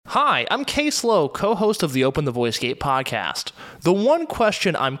Hi, I'm Case Lowe, co-host of the Open the Voice Gate podcast. The one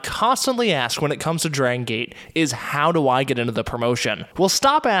question I'm constantly asked when it comes to Dragon Gate is, how do I get into the promotion? Well,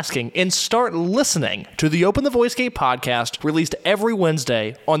 stop asking and start listening to the Open the Voice Gate podcast, released every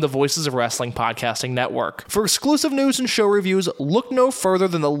Wednesday on the Voices of Wrestling podcasting network. For exclusive news and show reviews, look no further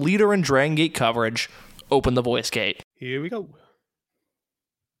than the leader in Dragon Gate coverage, Open the Voice Gate. Here we go.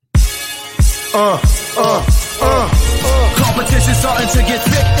 Competition starting to get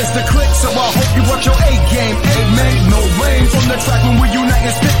thick, it's the click, so I hope you watch your A-game. A-Mate, no rain from the track when we unite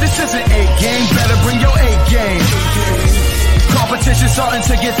and spit. This isn't A-game, better bring your A-game. Competition starting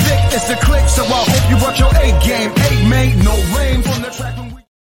to get thick, it's the click, so I hope you watch your A-game. A-Mate, no rain from the track when we...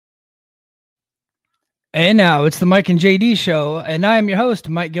 And now it's the Mike and JD show, and I am your host,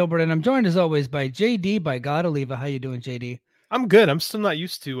 Mike Gilbert, and I'm joined as always by JD by God Oliva. How you doing, JD? I'm good. I'm still not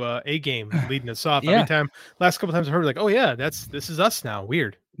used to A-game leading us off. Yeah. Every time, last couple times I heard like, oh yeah, this is us now.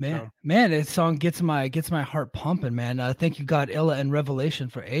 Weird. Man, this song gets my heart pumping, man. I think you got Illa and Revelation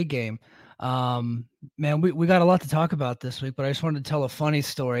for A-game. Man, we got a lot to talk about this week, but I just wanted to tell a funny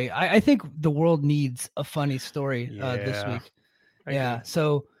story. I think the world needs a funny story this week.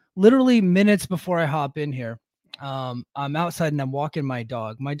 So literally minutes before I hop in here, I'm outside and I'm walking my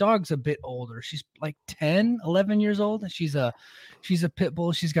dog. My dog's a bit older. She's like 10, 11 years old. She's a pit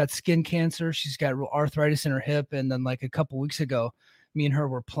bull. She's got skin cancer. She's got arthritis in her hip. And then like a couple weeks ago, me and her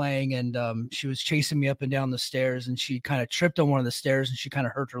were playing, and she was chasing me up and down the stairs, and she kind of tripped on one of the stairs and she kind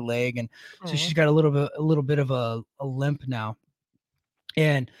of hurt her leg. And so she's got a little bit of a limp now.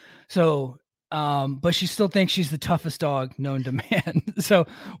 And so but she still thinks she's the toughest dog known to man. So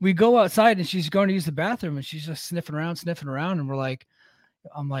we go outside and she's going to use the bathroom and she's just sniffing around. And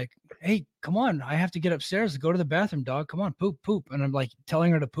I'm like, hey, come on. I have to get upstairs to go to the bathroom, dog. Come on, poop. And I'm like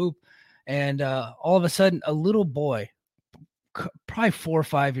telling her to poop. And all of a sudden a little boy, probably 4 or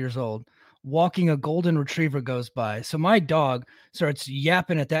 5 years old, walking a golden retriever goes by. So my dog starts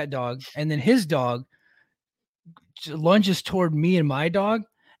yapping at that dog. And then his dog lunges toward me and my dog.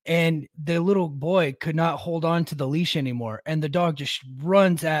 And the little boy could not hold on to the leash anymore. And the dog just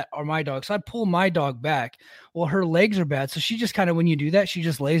runs at my dog. So I pull my dog back. Well, her legs are bad. So she just kind of, when you do that, she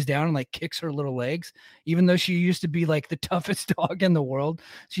just lays down and like kicks her little legs, even though she used to be like the toughest dog in the world.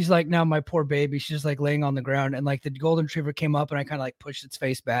 She's like, now my poor baby, she's just like laying on the ground. And like the golden retriever came up and I kind of like pushed its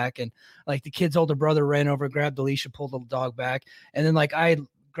face back. And like the kid's older brother ran over, grabbed the leash and pulled the dog back. And then like I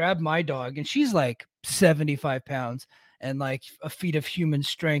grabbed my dog and she's like 75 pounds. And like a feat of human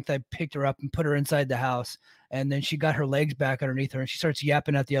strength, I picked her up and put her inside the house. And then she got her legs back underneath her and she starts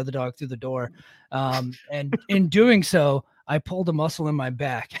yapping at the other dog through the door. And in doing so, I pulled a muscle in my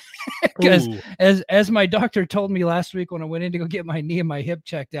back because as my doctor told me last week when I went in to go get my knee and my hip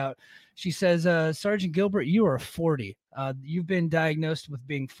checked out, she says, Sergeant Gilbert, you are 40. You've been diagnosed with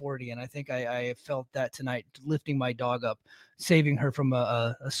being 40. And I think I felt that tonight, lifting my dog up, saving her from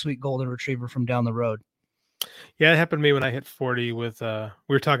a sweet golden retriever from down the road. Yeah, it happened to me when I hit 40 with, we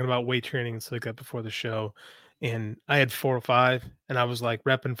were talking about weight training and stuff like that before the show. And I had 405 and I was like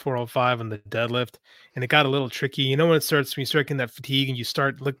repping 405 on the deadlift. And it got a little tricky. You know, when you start getting that fatigue and you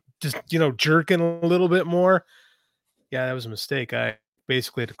start jerking a little bit more. Yeah, that was a mistake. I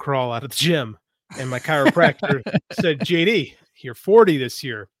basically had to crawl out of the gym. And my chiropractor said, JD, you're 40 this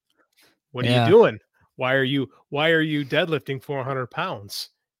year. What are you doing? Why are you deadlifting 400 pounds?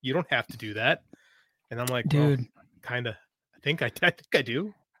 You don't have to do that. And I'm like, dude, well, kind of, I think I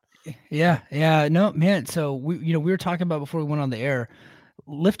do. Yeah. No, man. So we were talking about before we went on the air,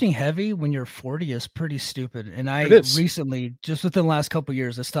 lifting heavy when you're 40 is pretty stupid. And I recently, just within the last couple of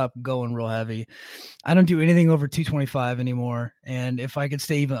years, I stopped going real heavy. I don't do anything over 225 anymore. And if I could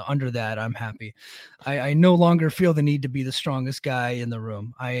stay even under that, I'm happy. I no longer feel the need to be the strongest guy in the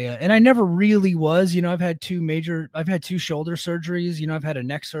room. And I never really was, I've had two shoulder surgeries, I've had a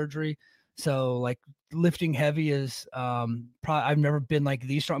neck surgery. So like lifting heavy is I've never been like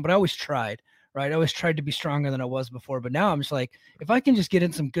the strong, but I always tried, right? I always tried to be stronger than I was before. But now I'm just like, if I can just get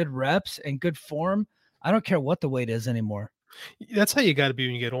in some good reps and good form, I don't care what the weight is anymore. That's how you got to be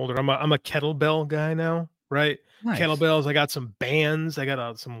when you get older. I'm a kettlebell guy now, right? Nice. Kettlebells. I got some bands. I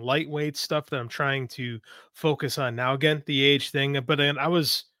got some lightweight stuff that I'm trying to focus on now. Again, the age thing, but then I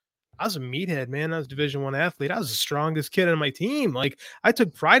was a meathead, man. I was a Division I athlete. I was the strongest kid on my team. Like, I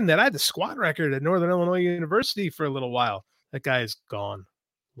took pride in that. I had the squat record at Northern Illinois University for a little while. That guy is gone.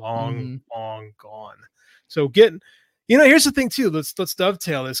 Long gone. So here's the thing too. Let's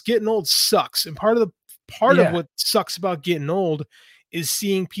dovetail this. Getting old sucks. And part of what sucks about getting old is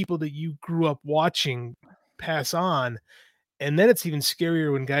seeing people that you grew up watching pass on. And then it's even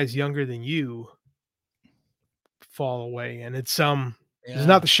scarier when guys younger than you fall away. And it's This is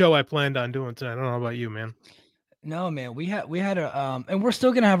not the show I planned on doing tonight. I don't know about you, man. No, man, we had a and we're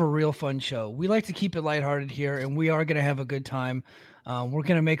still gonna have a real fun show. We like to keep it lighthearted here, and we are gonna have a good time. We're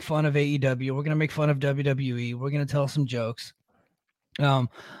gonna make fun of AEW. We're gonna make fun of WWE. We're gonna tell some jokes.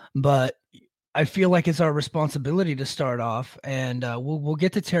 But I feel like it's our responsibility to start off, and we'll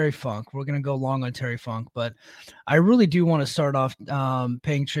get to Terry Funk. We're gonna go long on Terry Funk, but I really do want to start off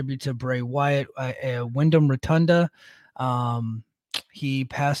paying tribute to Bray Wyatt, Wyndham Rotunda. He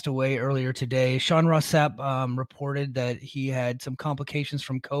passed away earlier today. Sean Ross Sapp reported that he had some complications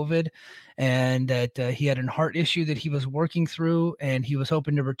from COVID and that he had a heart issue that he was working through, and he was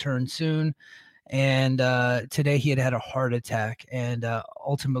hoping to return soon. And today he had a heart attack, and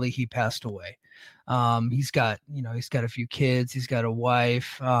ultimately he passed away. He's got a few kids. He's got a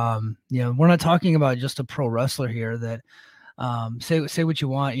wife. We're not talking about just a pro wrestler here that say what you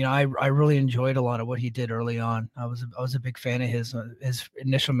want. I really enjoyed a lot of what he did early on. I was a big fan of his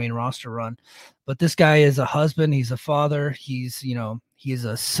initial main roster run, but this guy is a husband. He's a father. He's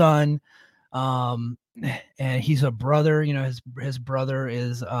a son. And he's a brother. His brother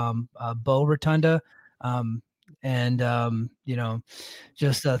is Bo Rotunda.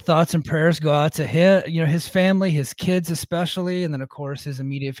 Just thoughts and prayers go out to his family, his kids especially, and then of course his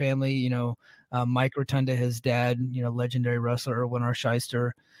immediate family. Mike Rotunda, his dad, legendary wrestler Erwin R.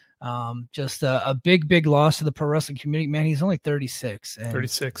 Shyster. Just a big loss to the pro wrestling community. Man, he's only 36.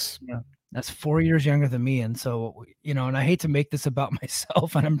 36. That's 4 years younger than me. And so, and I hate to make this about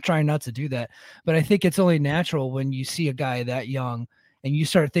myself, and I'm trying not to do that, but I think it's only natural when you see a guy that young and you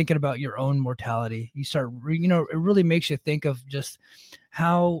start thinking about your own mortality. You start, it really makes you think of just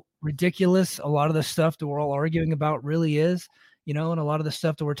how ridiculous a lot of the stuff that we're all arguing about really is, and a lot of the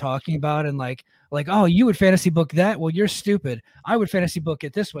stuff that we're talking about, and like, oh, you would fantasy book that? Well, you're stupid. I would fantasy book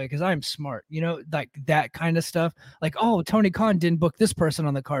it this way because I'm smart, like that kind of stuff. Like, oh, Tony Khan didn't book this person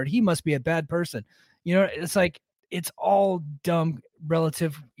on the card. He must be a bad person. It's like, it's all dumb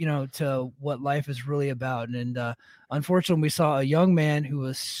relative, to what life is really about. And unfortunately, we saw a young man who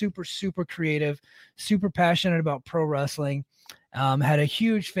was super, super creative, super passionate about pro wrestling, had a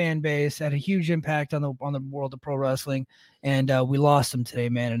huge fan base, had a huge impact on the world of pro wrestling, and we lost him today,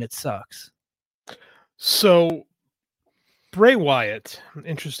 man, and it sucks. So Bray Wyatt,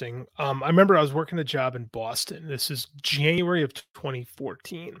 interesting. I remember I was working a job in Boston. This is January of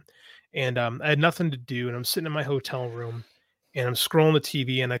 2014. And I had nothing to do, and I'm sitting in my hotel room, and I'm scrolling the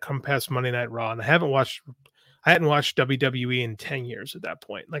TV, and I come past Monday Night Raw, and I hadn't watched WWE in 10 years at that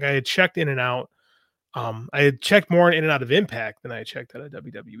point. Like, I had checked in and out. I had checked more in and out of Impact than I had checked out of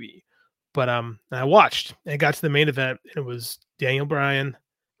WWE. But I watched, and I got to the main event, and it was Ryan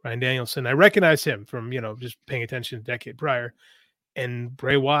Danielson. I recognized him from, just paying attention a decade prior, and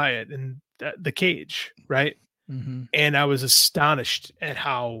Bray Wyatt and the cage, right? Mm-hmm. And I was astonished at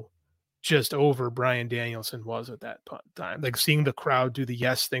how just over Bryan Danielson was at that time. Like, seeing the crowd do the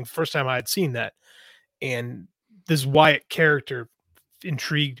yes thing, first time I had seen that. And this Wyatt character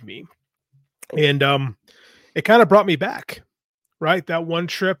intrigued me. And it kind of brought me back, right? That one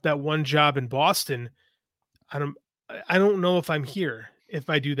trip, that one job in Boston. I don't know if I'm here if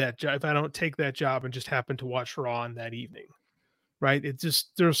I do that job, if I don't take that job and just happen to watch Raw on that evening, right?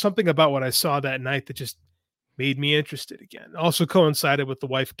 There was something about what I saw that night that just made me interested again. Also coincided with the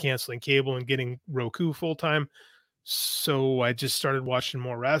wife canceling cable and getting Roku full time. So I just started watching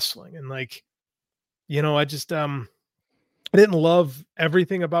more wrestling, and I didn't love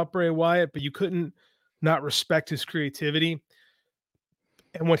everything about Bray Wyatt, but you couldn't not respect his creativity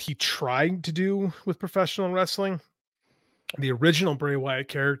and what he tried to do with professional wrestling. The original Bray Wyatt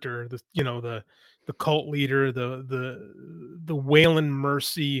character, the cult leader, the Waylon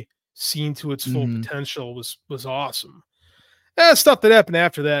Mercy seen to its full potential was awesome. Stuff that happened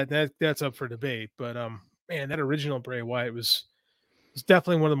after that's up for debate. But man, that original Bray Wyatt was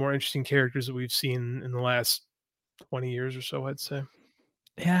definitely one of the more interesting characters that we've seen in the last 20 years or so, I'd say.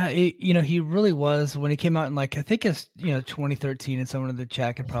 Yeah, he really was. When he came out in, I think it's 2013, and someone in the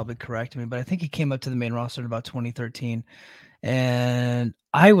chat could probably correct me, but I think he came up to the main roster in about 2013, and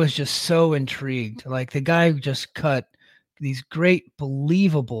I was just so intrigued. Like, the guy just cut these great,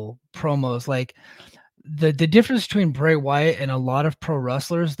 believable promos. Like, the difference between Bray Wyatt and a lot of pro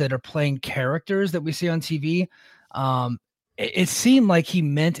wrestlers that are playing characters that we see on TV, it seemed like he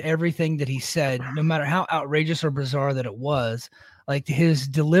meant everything that he said, no matter how outrageous or bizarre that it was. Like, his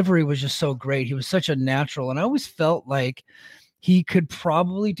delivery was just so great. He was such a natural. And I always felt like he could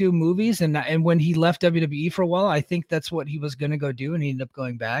probably do movies. And when he left WWE for a while, I think that's what he was going to go do. And he ended up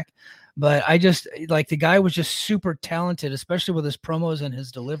going back. But I just, like, the guy was just super talented, especially with his promos and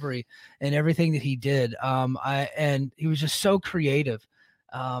his delivery and everything that he did. And he was just so creative.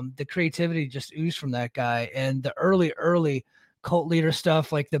 The creativity just oozed from that guy, and the early cult leader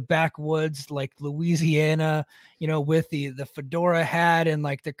stuff, like the backwoods, like Louisiana, with the fedora hat and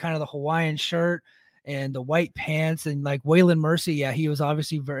like the kind of the Hawaiian shirt and the white pants, and like Waylon Mercy. Yeah, he was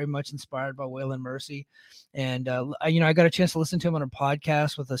obviously very much inspired by Waylon Mercy. And, I got a chance to listen to him on a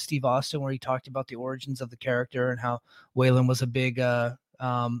podcast with Steve Austin, where he talked about the origins of the character and how Waylon was a big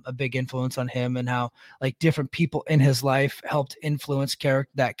influence on him, and how like different people in his life helped influence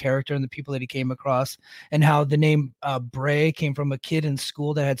that character and the people that he came across, and how the name Bray came from a kid in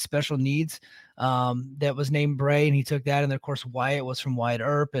school that had special needs that was named Bray, and he took that. And then, of course, Wyatt was from Wyatt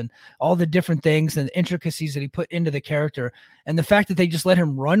Earp, and all the different things and intricacies that he put into the character, and the fact that they just let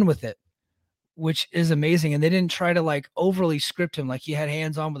him run with it, which is amazing. And they didn't try to like overly script him. Like he had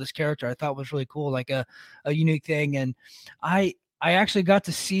hands on with his character. I thought was really cool, like a unique thing. And I actually got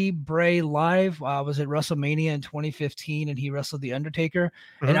to see Bray live. I was at WrestleMania in 2015, and he wrestled The Undertaker.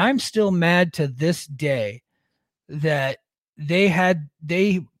 Mm-hmm. And I'm still mad to this day that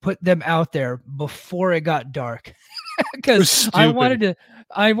they put them out there before it got dark, because I wanted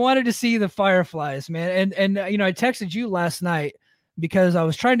to see the Fireflies, man. And I texted you last night because I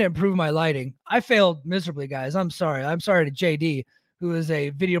was trying to improve my lighting. I failed miserably, guys. I'm sorry. I'm sorry to JD, who is a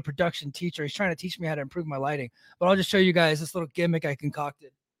video production teacher. He's trying to teach me how to improve my lighting. But I'll just show you guys this little gimmick I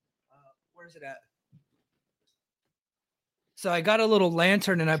concocted. Where's it at? So I got a little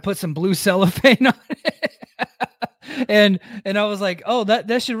lantern and I put some blue cellophane on it. and I was like, oh,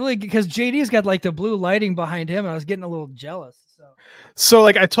 that should really, because JD's got like the blue lighting behind him, and I was getting a little jealous. So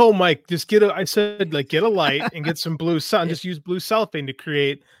like I told Mike, get a light and get some blue sun. Just use blue cellophane to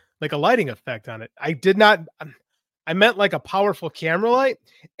create like a lighting effect on it. I meant like a powerful camera light,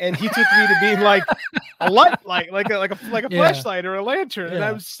 and he took me to being like a light, like a flashlight or a lantern. Yeah. And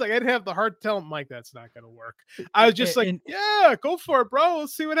I was just like, I'd have the heart to tell him, Mike, that's not going to work. I was just yeah, go for it, bro.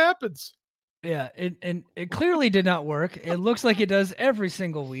 Let's see what happens. Yeah, it clearly did not work. It looks like it does every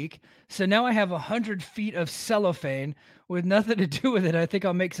single week. So now I have 100 feet of cellophane with nothing to do with it. I think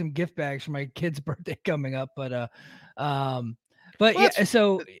I'll make some gift bags for my kid's birthday coming up. But yeah,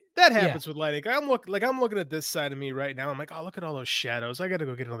 so that happens with lighting. I'm looking at this side of me right now. I'm like, oh, look at all those shadows. I got to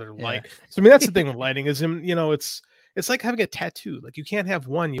go get another light. So I mean, that's the thing with lighting is, it's like having a tattoo. Like you can't have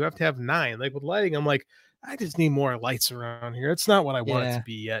one, you have to have 9. Like with lighting, I'm like, I just need more lights around here. It's not what I want it to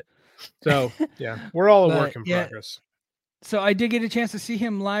be yet. So yeah, we're all a work in progress. So I did get a chance to see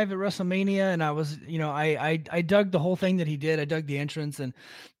him live at WrestleMania, and I was, I dug the whole thing that he did. I dug the entrance, and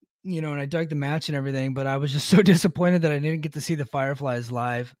and I dug the match and everything, but I was just so disappointed that I didn't get to see the Fireflies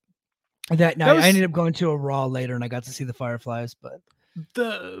live that night. I ended up going to a Raw later, and I got to see the Fireflies. But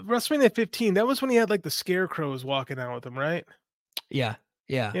the WrestleMania 15, that was when he had like the scarecrows walking out with him, right? Yeah.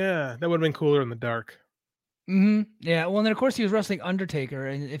 That would have been cooler in the dark. Mm-hmm. Yeah. Well, and then of course he was wrestling Undertaker,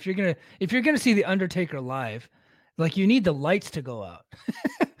 and if you're gonna see the Undertaker live, like you need the lights to go out.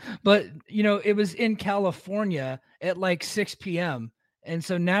 But it was in California at like 6 p.m. and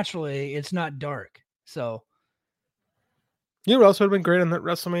so naturally it's not dark. So you know what else would have been great on that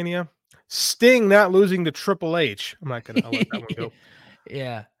WrestleMania? Sting not losing to Triple H. I'm not gonna let that one go.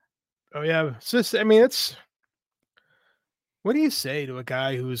 Yeah. Oh yeah. It's just, I mean, it's, what do you say to a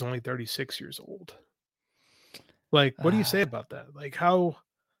guy who is only 36 years old? Like, what do you say about that? Like, how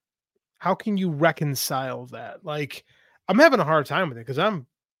can you reconcile that? Like, I'm having a hard time with it because I'm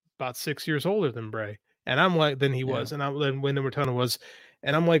about 6 years older than Bray, and I'm like, than he was, and then when the Rotunda was,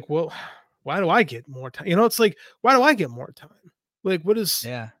 and I'm like, well, why do I get more time? It's like, why do I get more time? Like, what is?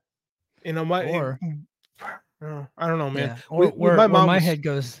 Yeah. I don't know, man. Yeah. My head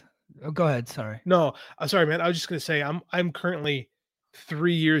goes. Oh, go ahead. Sorry. No, sorry, man. I was just gonna say I'm currently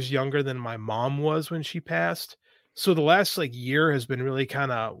 3 years younger than my mom was when she passed. So the last year has been really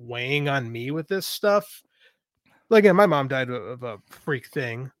kind of weighing on me with this stuff. Like, again, my mom died of a freak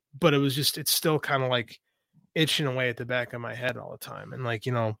thing, but it's still kind of like itching away at the back of my head all the time. And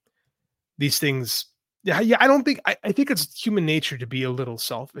these things, I think it's human nature to be a little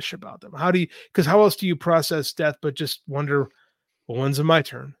selfish about them. Because how else do you process death but just wonder, well, when's it my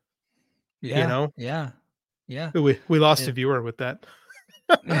turn? Yeah. Yeah. We lost a viewer with that.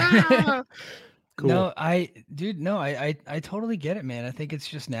 Cool. No, I totally get it, man. I think it's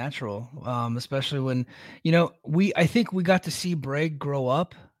just natural. Especially when, I think we got to see Bray grow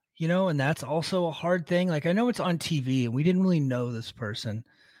up, and that's also a hard thing. Like, I know it's on TV and we didn't really know this person.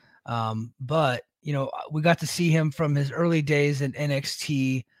 But we got to see him from his early days in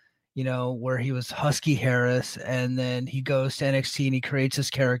NXT, where he was Husky Harris, and then he goes to NXT and he creates his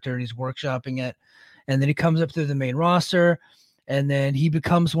character and he's workshopping it. And then he comes up through the main roster. and then he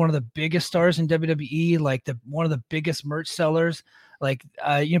becomes one of the biggest stars in WWE, like one of the biggest merch sellers. Like,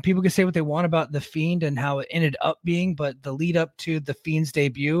 people can say what they want about The Fiend and how it ended up being, but the lead up to The Fiend's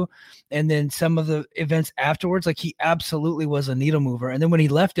debut and then some of the events afterwards, like he absolutely was a needle mover. And then when he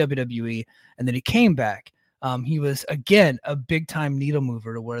left WWE and then he came back, he was, again, a big time needle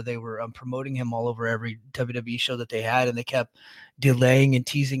mover to where they were promoting him all over every WWE show that they had. And they kept delaying and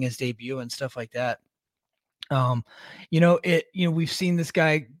teasing his debut and stuff like that. We've seen this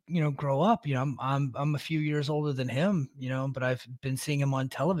guy, grow up. I'm a few years older than him, but I've been seeing him on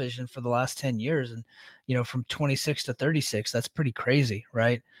television for the last 10 years, and from 26 to 36, that's pretty crazy,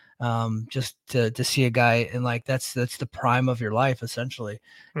 right? Just to see a guy, and like that's the prime of your life essentially.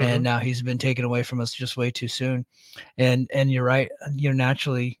 Mm-hmm. And now he's been taken away from us just way too soon. And you're right,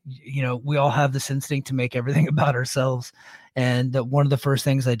 naturally, we all have this instinct to make everything about ourselves. And one of the first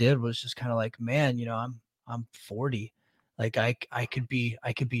things I did was just kind of like, man, I'm 40. Like I could be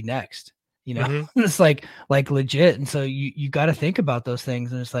next, mm-hmm. It's like legit. And so you got to think about those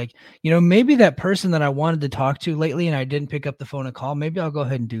things. And it's like, maybe that person that I wanted to talk to lately and I didn't pick up the phone and call, maybe I'll go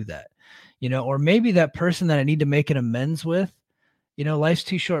ahead and do that, or maybe that person that I need to make an amends with, life's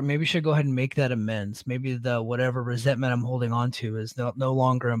too short. Maybe I should go ahead and make that amends. Maybe the whatever resentment I'm holding on to is no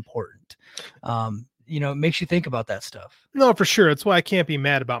longer important. It makes you think about that stuff. No, for sure. It's why I can't be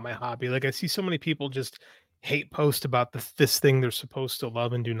mad about my hobby. Like I see so many people just hate post about this thing they're supposed to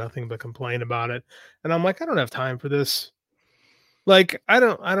love and do nothing but complain about it. And I'm like, I don't have time for this. Like, I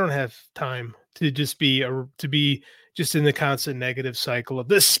don't have time to just be just in the constant negative cycle of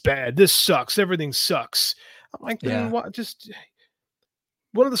this is bad, this sucks, everything sucks. I'm like, just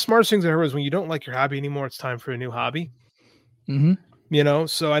one of the smartest things I heard was when you don't like your hobby anymore, it's time for a new hobby. Mm-hmm.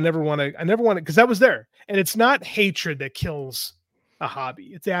 So I never want to, because that was there. And it's not hatred that kills a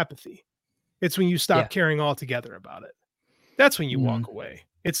hobby. It's apathy. It's when you stop caring altogether about it. That's when you walk away.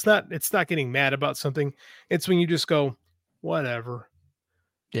 It's not getting mad about something. It's when you just go, whatever.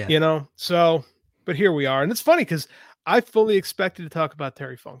 Yeah. So, but here we are. And it's funny because I fully expected to talk about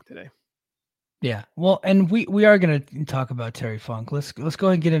Terry Funk today. Yeah. Well, and we are going to talk about Terry Funk. Let's go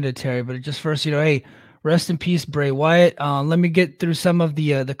ahead and get into Terry, but just first, hey, rest in peace, Bray Wyatt. Let me get through some of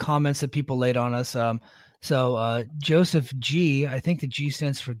the comments that people laid on us. So Joseph G, I think the G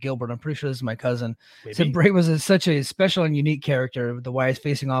stands for Gilbert. I'm pretty sure this is my cousin. Maybe. Said Bray was such a special and unique character. The Wyatt's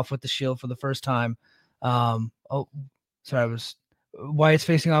facing off with the Shield for the first time. Wyatt's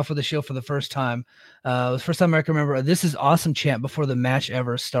facing off with the Shield for the first time. It was the first time I can remember. This is awesome chant before the match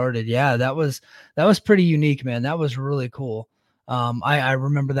ever started. Yeah, that was pretty unique, man. That was really cool. I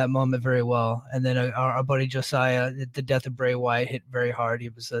remember that moment very well. And then our buddy Josiah, the death of Bray Wyatt hit very hard. He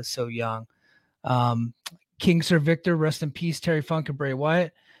was so young. King Sir Victor, rest in peace, Terry Funk and Bray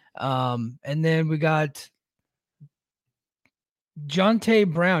Wyatt. And then we got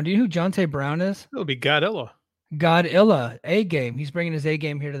Jonte Brown. Do you know who Jonte Brown is? It'll be Godilla. A game. He's bringing his A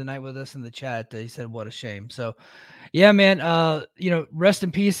game here tonight with us in the chat. He said, "What a shame." So, yeah, man. Rest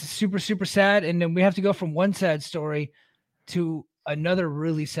in peace. Super, super sad. And then we have to go from one sad story to another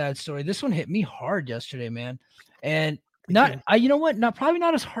really sad story. This one hit me hard yesterday, man. And probably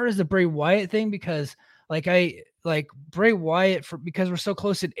not as hard as the Bray Wyatt thing, because Bray Wyatt because we're so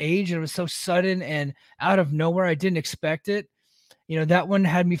close in age and it was so sudden and out of nowhere. I didn't expect it. That one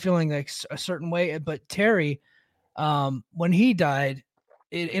had me feeling like a certain way. But Terry, when he died,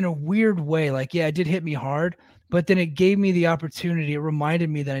 in a weird way, it did hit me hard, but then it gave me the opportunity. It reminded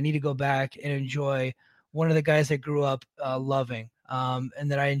me that I need to go back and enjoy one of the guys I grew up loving,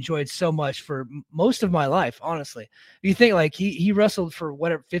 and that I enjoyed so much for most of my life, honestly. You think he wrestled for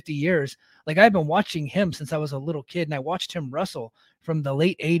 50 years. I've been watching him since I was a little kid, and I watched him wrestle from the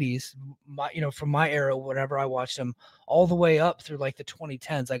late 80s, from my era, whenever I watched him, all the way up through the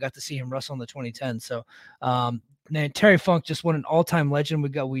 2010s. I got to see him wrestle in the 2010s. So, man, Terry Funk, just what an all-time legend.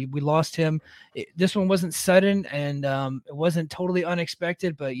 We lost him. This one wasn't sudden, and it wasn't totally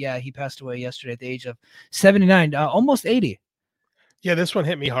unexpected, but yeah, he passed away yesterday at the age of 79, almost 80. Yeah, this one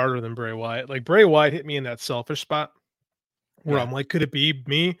hit me harder than Bray Wyatt. Bray Wyatt hit me in that selfish spot where I'm like, could it be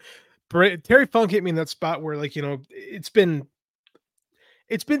me? Terry Funk hit me in that spot where it's been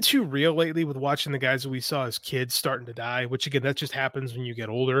too real lately with watching the guys that we saw as kids starting to die, which again, that just happens when you get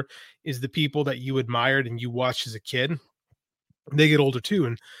older, is the people that you admired and you watched as a kid, they get older too.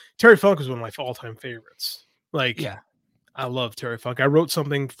 And Terry Funk is one of my all-time favorites. I love Terry Funk. I wrote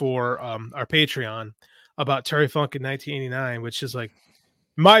something for our Patreon about Terry Funk in 1989, which is in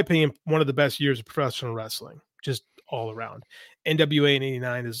my opinion, one of the best years of professional wrestling, just all around. NWA in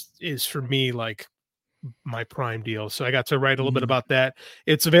 89 is for me, my Prime deal. So I got to write a little bit about that.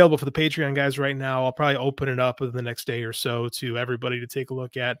 It's available for the Patreon guys right now. I'll probably open it up within the next day or so to everybody to take a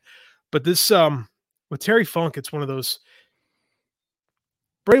look at. But this, with Terry Funk, it's one of those.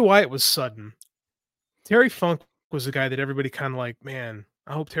 Bray Wyatt was sudden. Terry Funk was a guy that everybody kind of like, man,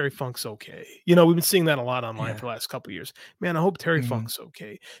 I hope Terry Funk's okay. You know, we've been seeing that a lot online for the last couple of years. Man, I hope Terry Funk's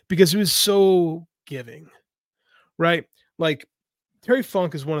okay, because he was so giving, right? Like, Terry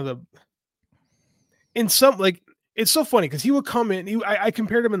Funk is one of the, in some, like, it's so funny because he would come in. I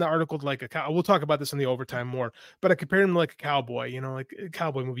compared him in the article to like a cow. We'll talk about this in the overtime more, but I compared him to like a cowboy, you know, like a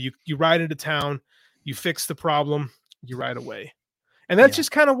cowboy movie. You ride into town, you fix the problem, you ride away. And that's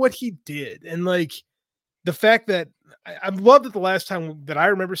just kind of what he did. And like the fact that I loved it, the last time that I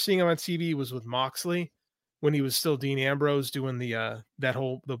remember seeing him on TV was with Moxley when he was still Dean Ambrose doing the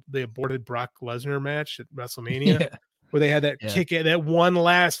the aborted Brock Lesnar match at WrestleMania, where they had that kick, that one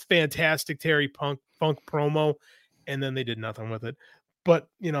last fantastic Terry Funk promo, and then they did nothing with it. But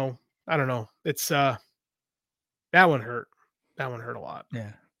you know, I don't know. It's that one hurt. That one hurt a lot.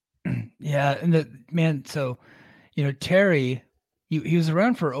 Yeah. Yeah. And so, you know, Terry, he was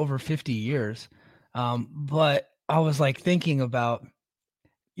around for over 50 years. But I was like thinking about,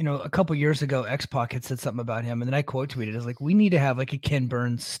 you know, a couple years ago, X-Pac had said something about him, and then I quote tweeted, "Is like, we need to have like a Ken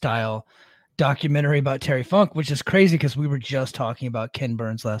Burns style documentary about Terry Funk," which is crazy because we were just talking about Ken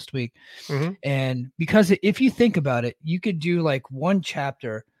Burns last week. And because if you think about it, you could do like one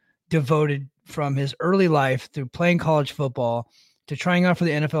chapter devoted from his early life through playing college football to trying out for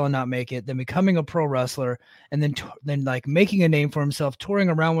the NFL and not make it, then becoming a pro wrestler, and then like making a name for himself, touring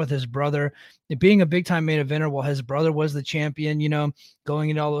around with his brother, and being a big time main eventer while his brother was the champion, you know, going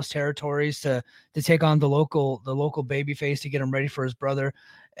into all those territories to take on the local babyface to get him ready for his brother.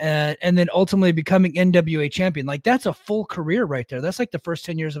 And then ultimately becoming NWA champion. Like, that's a full career right there. That's like the first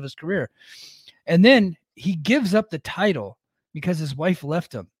 10 years of his career. And then he gives up the title because his wife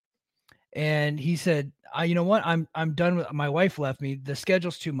left him. And he said, you know what? I'm done with, my wife left me. The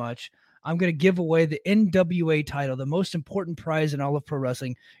schedule's too much. I'm going to give away the NWA title, the most important prize in all of pro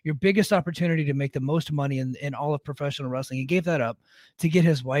wrestling, your biggest opportunity to make the most money in all of professional wrestling. He gave that up to get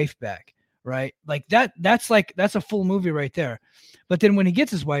his wife back, right? Like that's a full movie right there. But then when he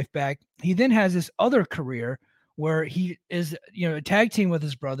gets his wife back, he then has this other career where he is, you know, a tag team with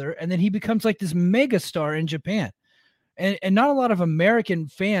his brother. And then he becomes like this mega star in Japan. And not a lot of American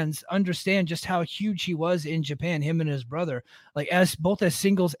fans understand just how huge he was in Japan, him and his brother, like as both as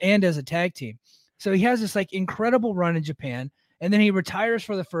singles and as a tag team. So he has this like incredible run in Japan, and then he retires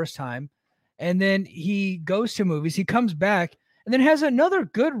for the first time, and then he goes to movies. He comes back and then has another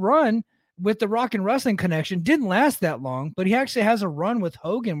good run with the Rock and Wrestling Connection. Didn't last that long, but he actually has a run with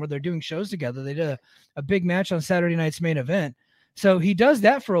Hogan where they're doing shows together. They did a big match on Saturday night's Main Event. So he does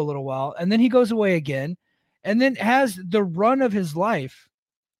that for a little while, and then he goes away again. And then has the run of his life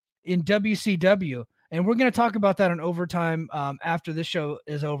in WCW. And we're going to talk about that on overtime after this show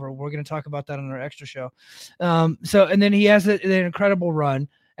is over. We're going to talk about that on our extra show. And then he has an incredible run.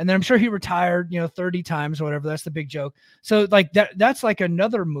 And then I'm sure he retired, 30 times or whatever. That's the big joke. So like that's like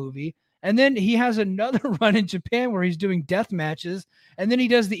another movie. And then he has another run in Japan where he's doing death matches. And then he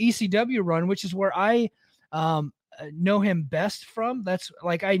does the ECW run, which is where I know him best from. That's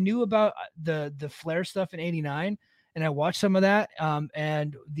like, I knew about the Flair stuff in 89, and I watched some of that.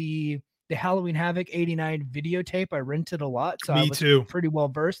 And the Halloween Havoc 89 videotape I rented a lot, so I was pretty well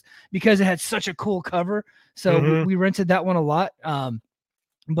versed because it had such a cool cover. So we rented that one a lot.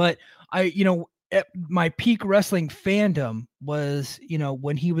 But I, at my peak wrestling fandom was,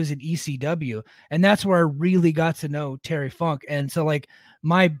 when he was in ECW, and that's where I really got to know Terry Funk. And so like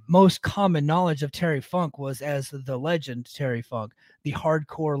my most common knowledge of Terry Funk was as the legend Terry Funk, the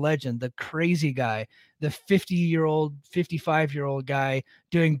hardcore legend, the crazy guy, the 50-year-old, 55-year-old guy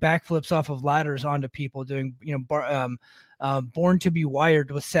doing backflips off of ladders onto people, doing, Born to be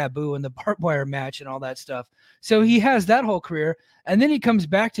Wired with Sabu and the barbed wire match and all that stuff. So he has that whole career. And then he comes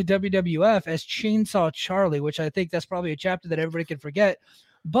back to WWF as Chainsaw Charlie, which I think that's probably a chapter that everybody can forget.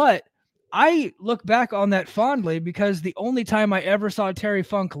 But I look back on that fondly because the only time I ever saw Terry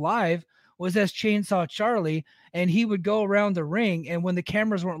Funk live was as Chainsaw Charlie, and he would go around the ring, and when the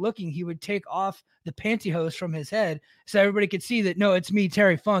cameras weren't looking, he would take off the pantyhose from his head so everybody could see that, no, it's me,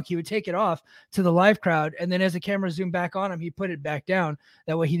 Terry Funk. He would take it off to the live crowd, and then as the camera zoomed back on him, he put it back down.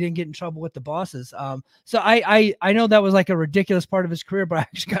 That way he didn't get in trouble with the bosses. So I know that was like a ridiculous part of his career, but I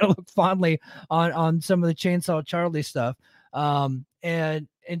actually got to look fondly on some of the Chainsaw Charlie stuff. And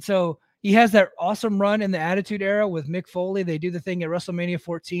so he has that awesome run in the Attitude Era with Mick Foley. They do the thing at WrestleMania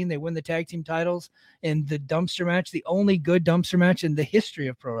 14. They win the tag team titles in the dumpster match, the only good dumpster match in the history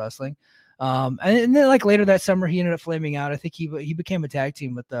of pro wrestling. And then like later that summer, he ended up flaming out. I think he became a tag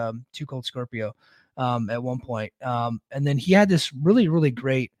team with Too Cold Scorpio at one point. And then he had this really, really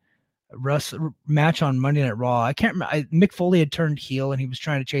great match on Monday Night Raw. I can't remember. Mick Foley had turned heel and he was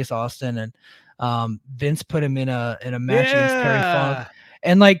trying to chase Austin, and Vince put him in a match against Terry Funk.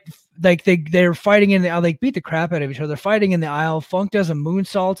 And like they're fighting in the aisle, they beat the crap out of each other. They're fighting in the aisle. Funk does a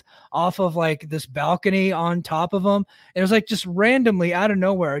moonsault off of like this balcony on top of him. And it was like just randomly out of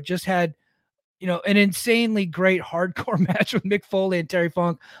nowhere. It just had, an insanely great hardcore match with Mick Foley and Terry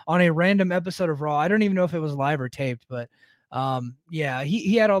Funk on a random episode of Raw. I don't even know if it was live or taped, but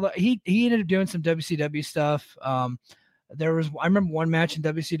he had all he ended up doing some WCW stuff. I remember one match in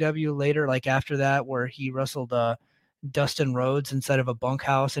WCW later, like after that, where he wrestled Dustin Rhodes inside of a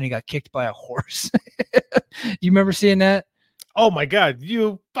bunkhouse and he got kicked by a horse. You remember seeing that? Oh my God,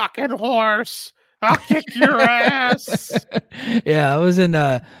 you fucking horse. I'll kick your ass. Yeah, I was in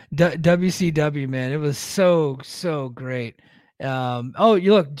WCW, man. It was so great. You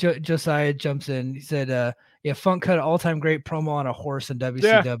look, Josiah jumps in. He said, Funk cut an all-time great promo on a horse in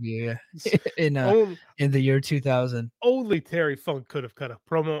WCW in the year 2000. Only Terry Funk could have cut a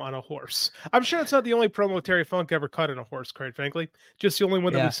promo on a horse. I'm sure it's not the only promo Terry Funk ever cut on a horse, quite frankly. Just the only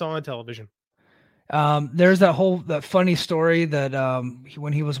one that we saw on television. There's that funny story that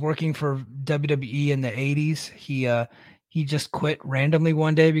when he was working for WWE in the 80s, he just quit randomly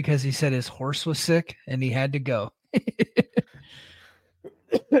one day because he said his horse was sick and he had to go.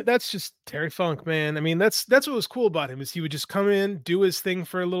 That's just Terry Funk, man. I mean, that's what was cool about him, is he would just come in, do his thing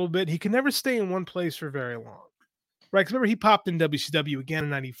for a little bit. He could never stay in one place for very long. Right, because remember he popped in WCW again in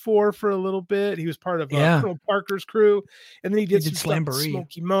 '94 for a little bit. He was part of Colonel Parker's crew, and then he did some Slamboree,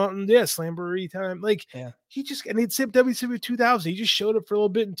 Smoky Mountain, Slamboree time. Like he just, and he'd sip WCW 2000. He just showed up for a little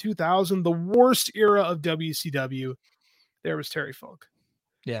bit in 2000, the worst era of WCW. There was Terry Funk.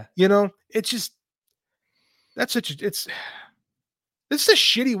 Yeah, it's just it's a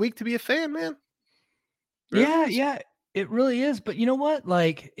shitty week to be a fan, man. Yeah. It really is, but you know what?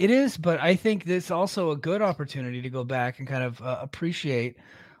 Like it is, but I think this is also a good opportunity to go back and kind of appreciate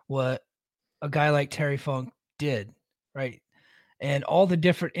what a guy like Terry Funk did, right? And all the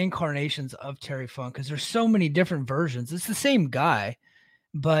different incarnations of Terry Funk, because there's so many different versions. It's the same guy,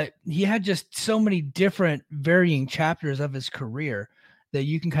 but he had just so many different varying chapters of his career that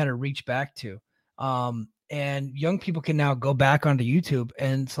you can kind of reach back to. And young people can now go back onto YouTube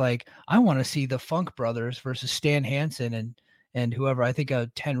and it's like, I want to see the Funk Brothers versus Stan Hansen and whoever, I think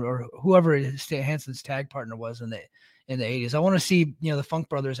or whoever Stan Hansen's tag partner was in the 80s. I want to see, the Funk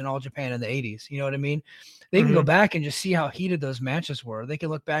Brothers in All Japan in the 80s. You know what I mean? They can go back and just see how heated those matches were. They can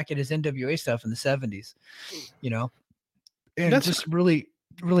look back at his NWA stuff in the 70s, and that's just really,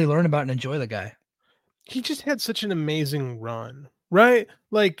 really learn about and enjoy the guy. He just had such an amazing run, right?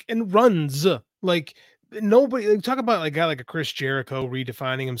 Like, and runs, like, nobody talk about like a guy like a Chris Jericho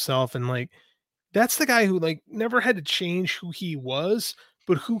redefining himself, and like that's the guy who like never had to change who he was,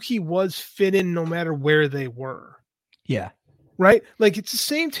 but who he was fit in no matter where they were. Yeah. Right? Like it's the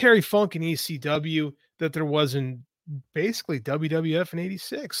same Terry Funk in ECW that there was in basically WWF in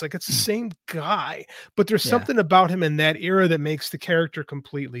 86. Like it's the same guy, but there's something about him in that era that makes the character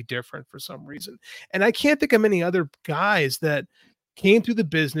completely different for some reason. And I can't think of many other guys that came through the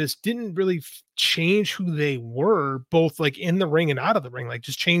business, didn't really change who they were, both like in the ring and out of the ring, like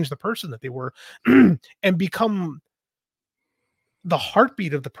just change the person that they were and become the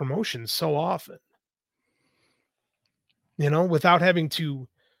heartbeat of the promotion so often, without having to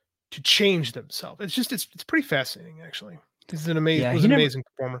change themselves. It's just, it's pretty fascinating, actually. He's an amazing, amazing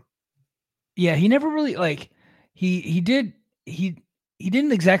performer. Yeah. He never really he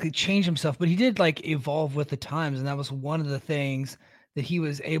didn't exactly change himself, but he did like evolve with the times. And that was one of the things that he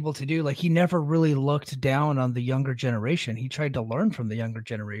was able to do. Like he never really looked down on the younger generation. He tried to learn from the younger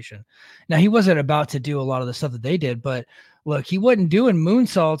generation. Now he wasn't about to do a lot of the stuff that they did, but look, he wasn't doing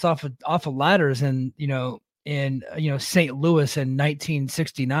moonsaults off of ladders in St. Louis in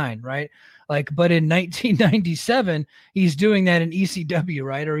 1969. Right. Like, but in 1997, he's doing that in ECW,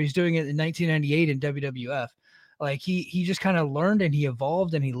 right? Or he's doing it in 1998 in WWF. Like he just kind of learned and he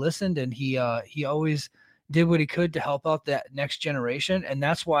evolved and he listened and he always did what he could to help out that next generation. And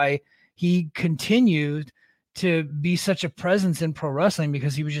that's why he continued to be such a presence in pro wrestling,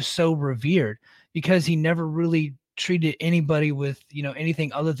 because he was just so revered, because he never really treated anybody with,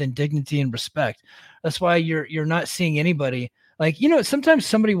 anything other than dignity and respect. That's why you're not seeing anybody like, sometimes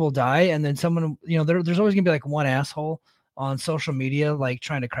somebody will die and then someone, there's always gonna be like one asshole on social media, like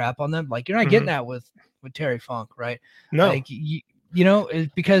trying to crap on them. Like you're not getting that with Terry Funk, right? No, like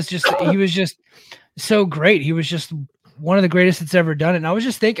because just he was just so great. He was just one of the greatest that's ever done it. And I was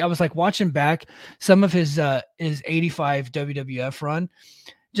just thinking, I was like watching back some of his 85 WWF run,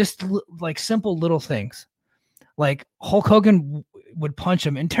 just like simple little things. Like Hulk Hogan would punch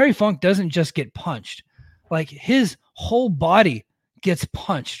him, and Terry Funk doesn't just get punched. Like his whole body gets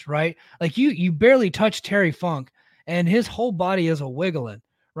punched, right? Like you barely touch Terry Funk and his whole body is a wiggling,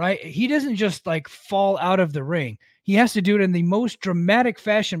 right? He doesn't just like fall out of the ring. He has to do it in the most dramatic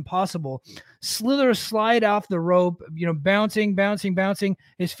fashion possible. Slide off the rope, bouncing.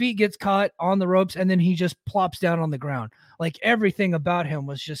 His feet gets caught on the ropes, and then he just plops down on the ground. Like everything about him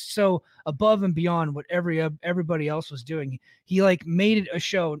was just so above and beyond what everybody else was doing. He like made it a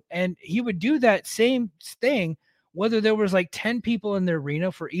show, and he would do that same thing whether there was like 10 people in the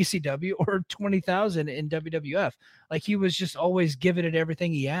arena for ECW or 20,000 in WWF. Like he was just always giving it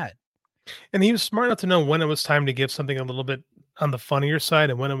everything he had. And he was smart enough to know when it was time to give something a little bit on the funnier side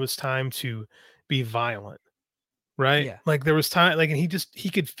and when it was time to be violent. Right? Yeah. Like there was time, like, and he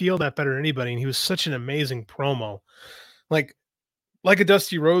could feel that better than anybody. And he was such an amazing promo. Like a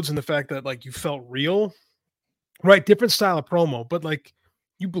Dusty Rhodes, and the fact that like you felt real, right? Different style of promo, but like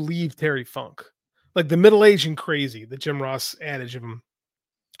you believe Terry Funk, like the middle-aged and crazy, the Jim Ross adage of him.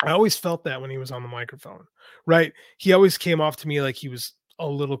 I always felt that when he was on the microphone, right? He always came off to me like he was a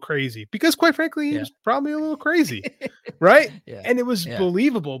little crazy, because quite frankly, he was probably a little crazy, right? Yeah. And it was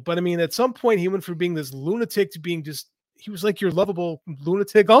believable. But I mean, at some point he went from being this lunatic to being he was like your lovable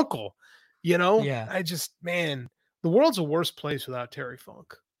lunatic uncle, Yeah. Man, the world's a worse place without Terry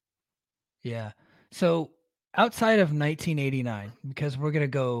Funk. Yeah. So outside of 1989, because we're going to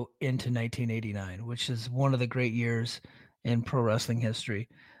go into 1989, which is one of the great years in pro wrestling history.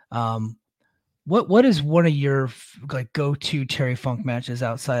 What is one of your like go-to Terry Funk matches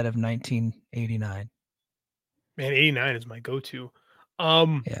outside of 1989? Man, 89 is my go-to.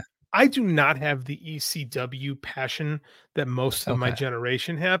 I do not have the ECW passion that most of my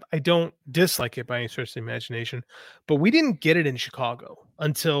generation have. I don't dislike it by any stretch of the imagination, but we didn't get it in Chicago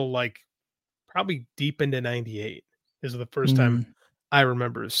until like probably deep into 98 is the first time I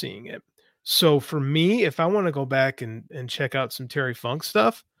remember seeing it. So for me, if I want to go back and check out some Terry Funk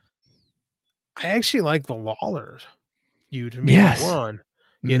stuff, I actually like the Lawler feud to me. One,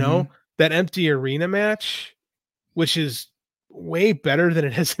 that empty arena match, which is way better than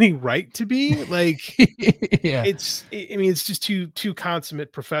it has any right to be. Like, it's just two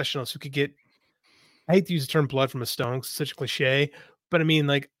consummate professionals who could get, I hate to use the term blood from a stone, it's such a cliche, but I mean,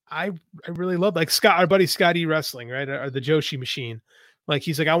 like, I really love like our buddy Scotty Wrestling, right? Or the Joshi Machine. Like,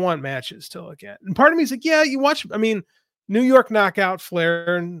 he's like, I want matches to look at. And part of me is like, yeah, you watch, I mean, New York Knockout,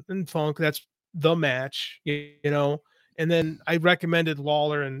 Flair and Funk, that's the match, and then I recommended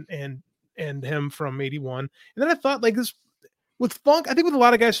Lawler and him from 81. And then I thought, like, this with Funk, I think with a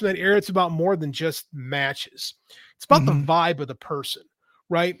lot of guys from that era, it's about more than just matches. It's about the vibe of the person,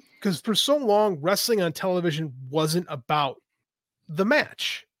 right? Because for so long, wrestling on television wasn't about the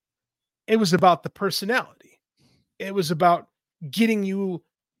match. It was about the personality. It was about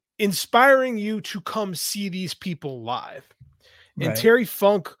inspiring you to come see these people live. And Terry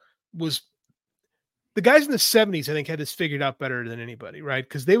Funk was, the guys in the 70s, I think, had this figured out better than anybody, right?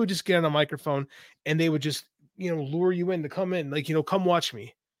 Because they would just get on a microphone and they would just, lure you in to come in, like, come watch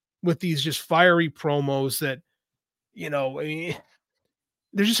me, with these just fiery promos that, I mean,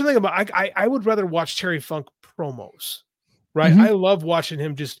 there's just something about, I would rather watch Terry Funk promos, right? I love watching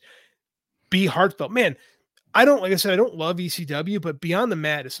him just be heartfelt. Man, like I said, I don't love ECW, but Beyond the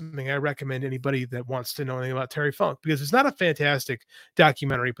Mat is something I recommend anybody that wants to know anything about Terry Funk, because it's not a fantastic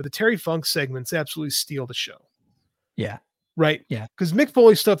documentary, but the Terry Funk segments absolutely steal the show. Yeah. Right. Yeah. Because Mick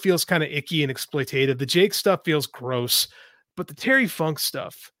Foley stuff feels kind of icky and exploitative. The Jake stuff feels gross, but the Terry Funk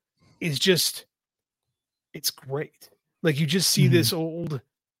stuff is just, it's great. Like, you just see this old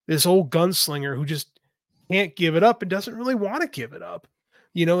gunslinger who just can't give it up and doesn't really want to give it up.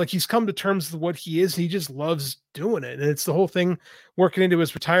 Like, he's come to terms with what he is, and he just loves doing it. And it's the whole thing working into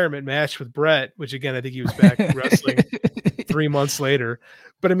his retirement match with Brett, which, again, I think he was back wrestling 3 months later.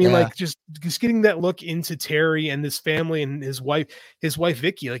 But I mean, like, just getting that look into Terry and his family and his wife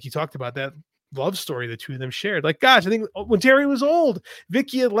Vicky, like you talked about that love story the two of them shared. Like, gosh, I think when Terry was old,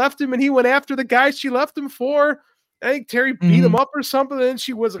 Vicky had left him and he went after the guy she left him for. I think Terry beat him up or something. And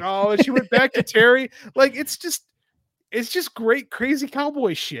she was like, and she went back to Terry. Like, it's just great, crazy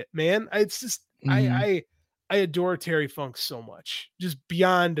cowboy shit, man. It's just, I adore Terry Funk so much, just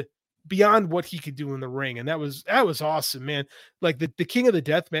beyond what he could do in the ring. And that was awesome, man. Like the King of the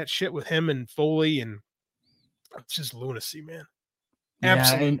Deathmatch shit with him and Foley, and it's just lunacy, man.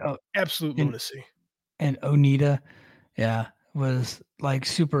 Absolute lunacy. And Onita. Yeah. was like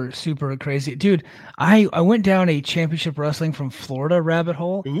super, super crazy. Dude, I went down a Championship Wrestling from Florida rabbit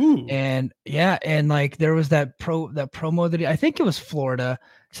hole. Ooh. And yeah, and like there was that promo that I think it was Florida.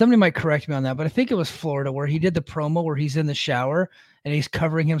 Somebody might correct me on that, but I think it was Florida where he did the promo where he's in the shower and he's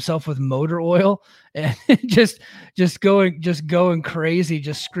covering himself with motor oil and just going crazy,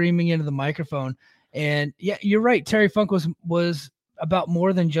 just screaming into the microphone. And yeah, you're right. Terry Funk was about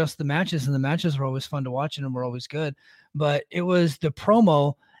more than just the matches, and the matches were always fun to watch and were always good. But it was the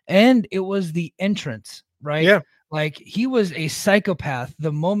promo and it was the entrance, right? Yeah. Like he was a psychopath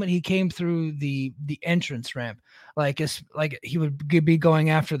the moment he came through the entrance ramp. Like he would be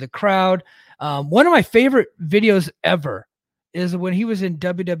going after the crowd. One of my favorite videos ever is when he was in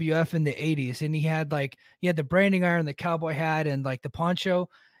WWF in the 80s and he had the branding iron, the cowboy hat, and like the poncho.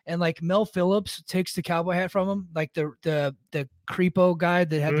 And like Mel Phillips takes the cowboy hat from him, like the creepo guy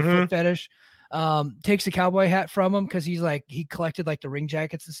that had the foot fetish, takes the cowboy hat from him because he collected like the ring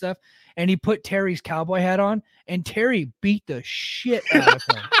jackets and stuff, and he put Terry's cowboy hat on, and Terry beat the shit out of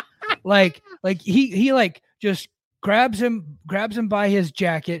him. like he like just grabs him by his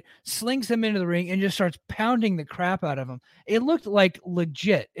jacket, slings him into the ring, and just starts pounding the crap out of him. It looked like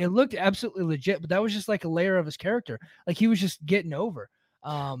legit. It looked absolutely legit, but that was just like a layer of his character. Like he was just getting over.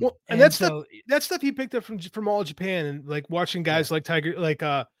 Well, and that's stuff he picked up from All Japan, and like watching guys like Tiger, like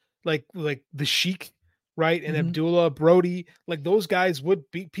the Sheik, right, and Abdullah Brody, like those guys would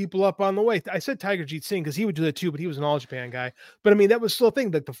beat people up on the way. I said Tiger Jeet Singh because he would do that too, but he was an All Japan guy. But I mean, that was still a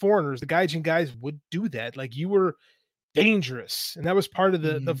thing. Like the foreigners, the Gaijin guys would do that. Like you were dangerous, and that was part of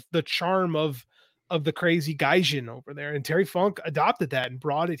the charm of the crazy Gaijin over there. And Terry Funk adopted that and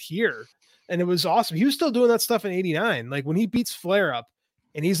brought it here, and it was awesome. He was still doing that stuff in '89, like when he beats Flair up.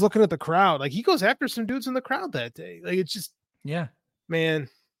 And he's looking at the crowd. Like he goes after some dudes in the crowd that day. Like it's just, man,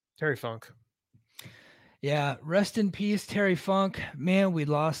 Terry Funk. Yeah. Rest in peace, Terry Funk. Man, we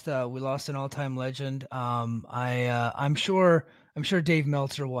lost an all-time legend. I'm sure Dave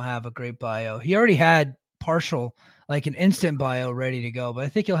Meltzer will have a great bio. He already had partial, like an instant bio ready to go, but I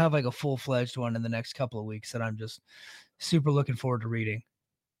think he'll have like a full-fledged one in the next couple of weeks that I'm just super looking forward to reading.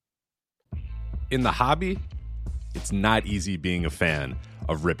 In the hobby, it's not easy being a fan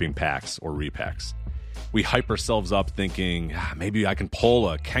of ripping packs or repacks. We hype ourselves up thinking, maybe I can pull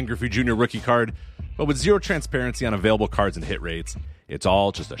a Ken Griffey Jr. rookie card, but with zero transparency on available cards and hit rates, it's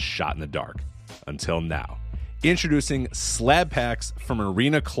all just a shot in the dark. Until now. Introducing slab packs from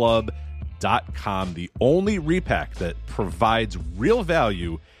arenaclub.com, the only repack that provides real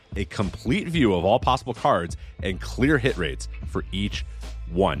value, a complete view of all possible cards, and clear hit rates for each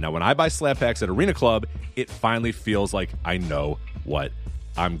one. Now, when I buy slab packs at Arena Club, it finally feels like I know what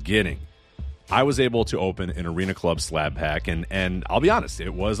I'm getting. I was able to open an Arena Club slab pack, and I'll be honest,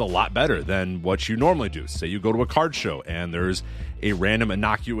 it was a lot better than what you normally do. Say you go to a card show, and there's a random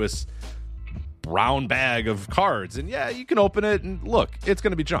innocuous brown bag of cards, and yeah, you can open it, and look, it's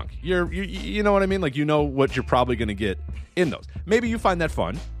going to be junk. You know what I mean? Like, you know what you're probably going to get in those. Maybe you find that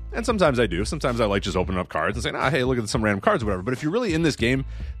fun. And sometimes I do. Sometimes I like just opening up cards and saying, hey, look at some random cards or whatever. But if you're really in this game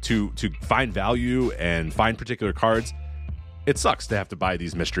to find value and find particular cards, it sucks to have to buy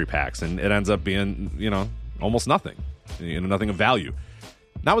these mystery packs. And it ends up being, almost nothing. Nothing of value.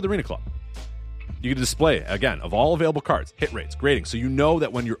 Not with Arena Club. You can display, again, of all available cards, hit rates, grading. So you know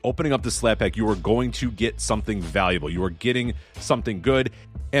that when you're opening up the slab pack, you are going to get something valuable. You are getting something good.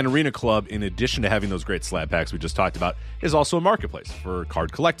 And Arena Club, in addition to having those great slab packs we just talked about, is also a marketplace for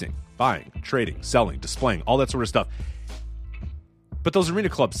card collecting, buying, trading, selling, displaying, all that sort of stuff. But those Arena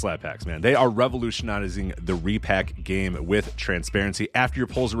Club slab packs, man, they are revolutionizing the repack game with transparency. After your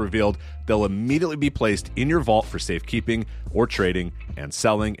pulls are revealed, they'll immediately be placed in your vault for safekeeping or trading and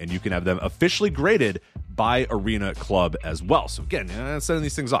selling, and you can have them officially graded by Arena Club as well. So again, sending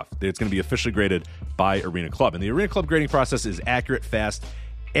these things off, it's going to be officially graded by Arena Club. And the Arena Club grading process is accurate, fast,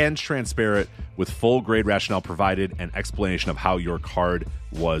 and transparent, with full grade rationale provided and explanation of how your card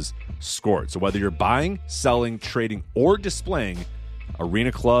was scored. So whether you're buying, selling, trading, or displaying,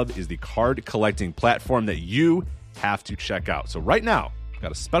 Arena Club is the card collecting platform that you have to check out. So right now, I've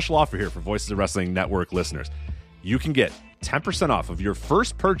got a special offer here for Voices of Wrestling Network listeners. You can get 10% off of your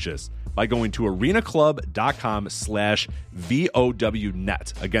first purchase by going to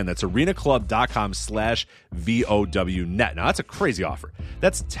arenaclub.com/VOWnet. Again, that's arenaclub.com/VOWnet. Now, that's a crazy offer.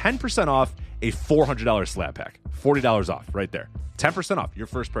 That's 10% off a $400 slab pack. $40 off right there. 10% off your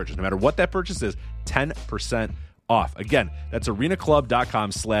first purchase. No matter what that purchase is, 10% off. Again, that's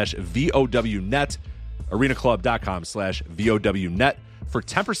arenaclub.com/VOWnet. arenaclub.com/VOWnet for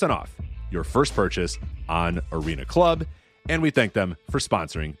 10% off your first purchase on Arena Club. And we thank them for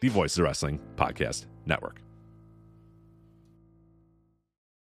sponsoring the Voices of Wrestling Podcast Network.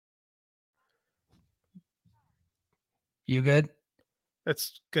 You good?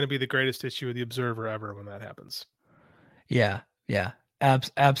 That's going to be the greatest issue of the Observer ever when that happens. Yeah.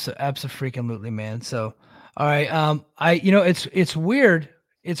 Abso-freaking-lutely, man. So, all right. It's weird.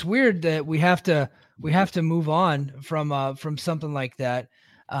 It's weird that we have to move on from something like that,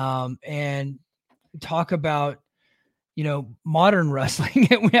 and talk about, modern wrestling.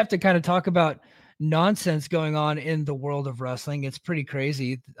 And we have to kind of talk about nonsense going on in the world of wrestling. It's pretty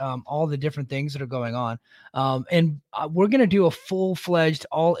crazy. All the different things that are going on. And we're going to do a full-fledged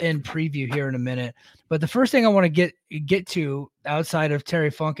all-in preview here in a minute. But the first thing I want to get to outside of Terry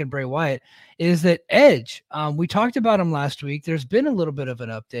Funk and Bray Wyatt is that Edge, we talked about him last week. There's been a little bit of an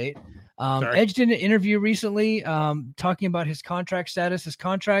update. Edge did an interview recently talking about his contract status. His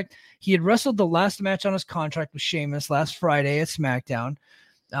contract, he had wrestled the last match on his contract with Sheamus last Friday at SmackDown.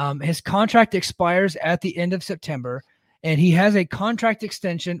 His contract expires at the end of September, and he has a contract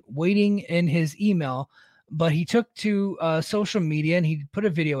extension waiting in his email, but he took to social media and he put a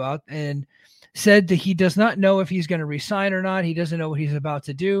video out and said that he does not know if he's going to resign or not. He doesn't know what he's about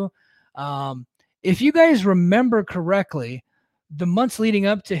to do. If you guys remember correctly, the months leading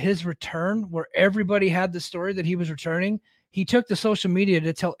up to his return, where everybody had the story that he was returning, he took to social media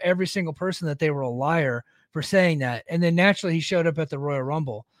to tell every single person that they were a liar for saying that. And then naturally he showed up at the Royal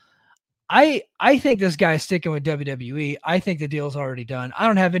Rumble. I think this guy's sticking with WWE. I think the deal's already done. I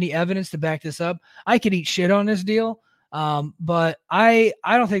don't have any evidence to back this up. I could eat shit on this deal. But I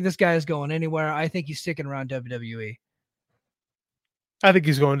don't think this guy is going anywhere. I think he's sticking around WWE. I think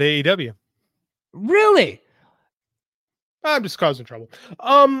he's going to AEW. Really? I'm just causing trouble.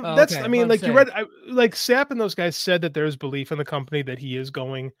 Okay. I mean, like you read, like Sapp and those guys said that there's belief in the company that he is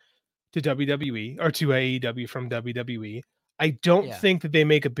going to WWE or to AEW from WWE. I don't think that they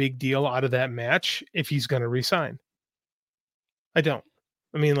make a big deal out of that match if he's going to resign. I don't.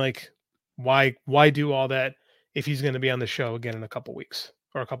 I mean, like, why do all that if he's going to be on the show again in a couple weeks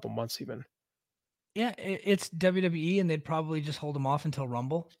or a couple months even? Yeah, it's WWE, and they'd probably just hold him off until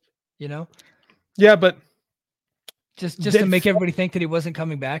Rumble, Yeah, but just to make everybody think that he wasn't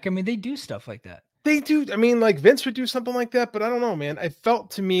coming back. I mean, they do stuff like that. They do. I mean, like Vince would do something like that, but I don't know, man. I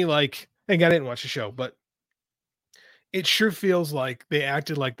felt to me like, again, I didn't watch the show, but it sure feels like they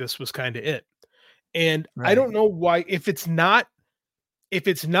acted like this was kind of it. And I don't know why, if it's not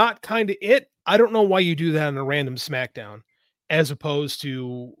kind of it, I don't know why you do that on a random SmackDown as opposed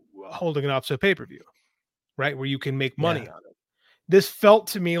to holding it off to a pay-per-view, right? Where you can make money on it. This felt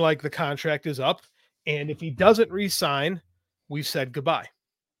to me like the contract is up. And if he doesn't re-sign, we've said goodbye.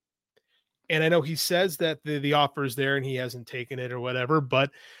 And I know he says that the offer is there and he hasn't taken it or whatever, but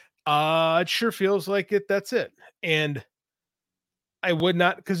it sure feels like that's it. And I would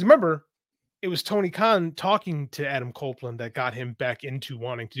not, because remember, it was Tony Khan talking to Adam Copeland that got him back into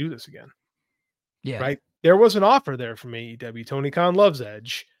wanting to do this again. Yeah. Right. There was an offer there from AEW. Tony Khan loves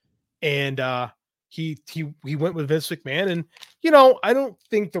Edge. And he went with Vince McMahon. And, I don't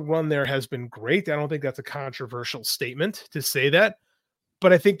think the run there has been great. I don't think that's a controversial statement to say that.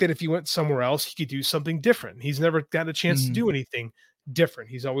 But I think that if he went somewhere else, he could do something different. He's never got a chance to do anything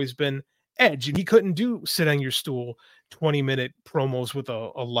different. He's always been Edge, and he couldn't sit on your stool 20-minute promos with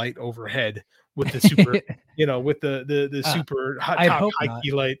a light overhead with the super, with the super high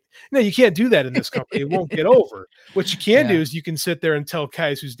key light. No, you can't do that in this company. It won't get over. What you can do is you can sit there and tell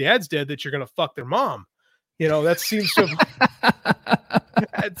guys whose dad's dead that you're going to fuck their mom. That seems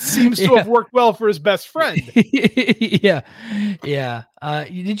to have worked well for his best friend. Yeah.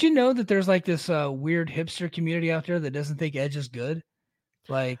 Did you know that there's like this weird hipster community out there that doesn't think Edge is good?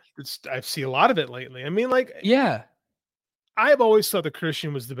 Like, I see a lot of it lately. I mean, like, I've always thought that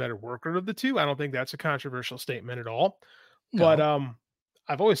Christian was the better worker of the two. I don't think that's a controversial statement at all. No. But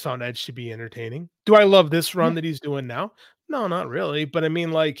I've always found Edge to be entertaining. Do I love this run that he's doing now? No, not really. But I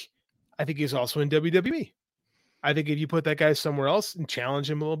mean, like, I think he's also in WWE. I think if you put that guy somewhere else and challenge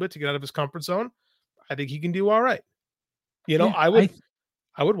him a little bit to get out of his comfort zone, I think he can do all right. I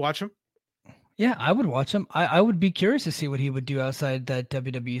would watch him. Yeah, I would watch him. I would be curious to see what he would do outside that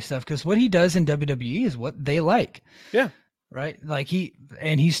WWE stuff, because what he does in WWE is what they like. Yeah. Right. Like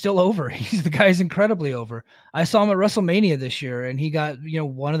he's still over. The guy's incredibly over. I saw him at WrestleMania this year and he got,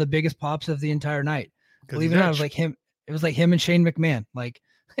 one of the biggest pops of the entire night. Believe it or not, it was like him. It was like him and Shane McMahon, like,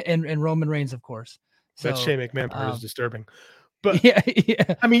 and Roman Reigns, of course. So, that Shane McMahon part is disturbing. But yeah.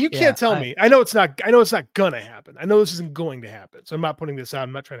 I mean, you can't tell me. I know it's not going to happen. I know this isn't going to happen. So I'm not putting this out.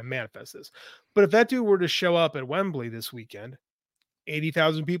 I'm not trying to manifest this. But if that dude were to show up at Wembley this weekend,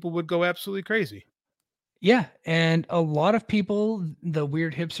 80,000 people would go absolutely crazy. Yeah. And a lot of people, the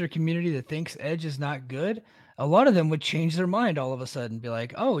weird hipster community that thinks Edge is not good, a lot of them would change their mind all of a sudden, be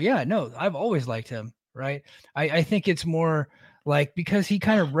like, oh yeah, no, I've always liked him. right? I think it's more like because he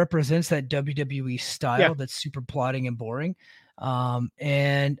kind of represents that WWE style that's super plotting and boring.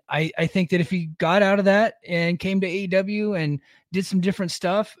 And I think that if he got out of that and came to AEW and did some different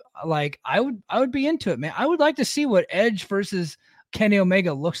stuff, like I would be into it, man. I would like to see what Edge versus Kenny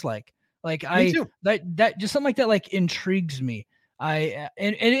Omega looks like. Like Me too. that just something like that like intrigues me. And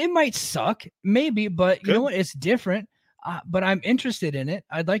it might suck maybe, but you know what? It's different. But I'm interested in it.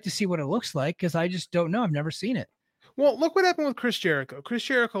 I'd like to see what it looks like because I just don't know. I've never seen it. Well, look what happened with Chris Jericho. Chris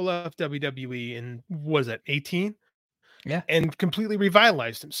Jericho left WWE in, was it 18? Yeah. And completely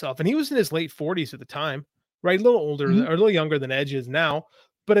revitalized himself. And he was in his late 40s at the time, right? A little older or a little younger than Edge is now.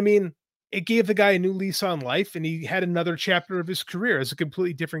 But I mean, it gave the guy a new lease on life, and he had another chapter of his career as a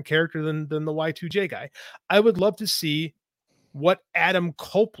completely different character than the Y2J guy. I would love to see what Adam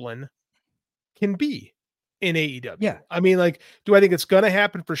Copeland can be in AEW. Yeah. I mean, like, do I think it's going to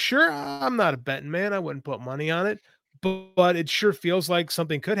happen for sure? I'm not a betting man. I wouldn't put money on it, but it sure feels like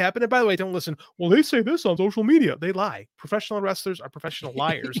something could happen. And by the way, don't listen. Well, they say this on social media. They lie. Professional wrestlers are professional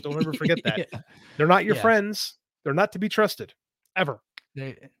liars. Don't ever forget that. Yeah. They're not your friends. They're not to be trusted ever.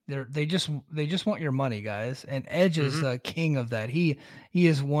 They just want your money, guys. And Edge is a king of that. He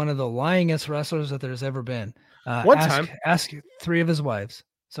is one of the lyingest wrestlers that there's ever been. Ask 3 of his wives.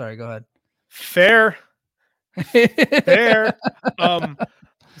 Sorry, go ahead. Fair. Fair. It's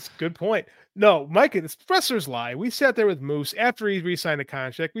a good point. No, Mike, it's wrestlers lie. We sat there with Moose after he re-signed a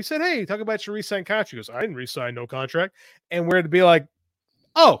contract. We said, "Hey, talk about your re-signed contract." He goes, "I didn't re-sign no contract." And we're to be like,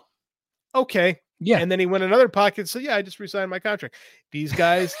 "Oh, okay." Yeah. And then he went another pocket and said, "Yeah, I just re-signed my contract." These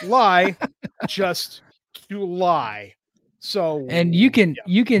guys lie just to lie. So, and you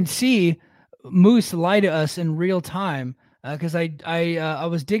can see Moose lie to us in real time because I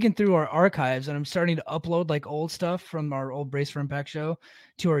was digging through our archives and I'm starting to upload like old stuff from our old Brace for Impact show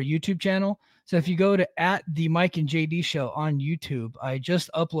to our YouTube channel. So if you go to @the Mike and JD show on YouTube, I just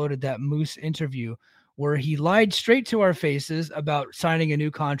uploaded that Moose interview where he lied straight to our faces about signing a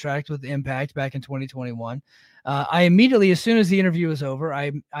new contract with Impact back in 2021. I immediately, as soon as the interview was over,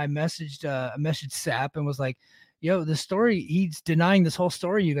 I messaged Sap and was like, "Yo, the story, he's denying this whole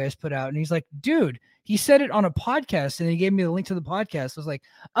story you guys put out." And he's like, "Dude, he said it on a podcast," and he gave me the link to the podcast. I was like,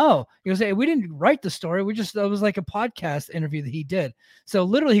 "Oh," he goes, "Hey, we didn't write the story. It was like a podcast interview that he did." So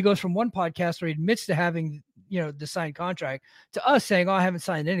literally he goes from one podcast where he admits to having, the signed contract to us saying, "Oh, I haven't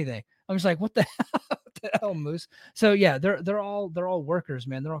signed anything." I was like, what the hell, Moose? So yeah, they're all workers,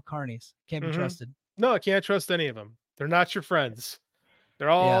 man. They're all carnies. Can't be trusted. No, I can't trust any of them. They're not your friends. They're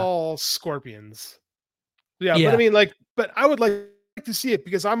all scorpions. Yeah, but I mean, but I would like to see it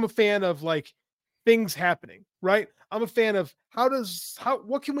because I'm a fan of like things happening, right? I'm a fan of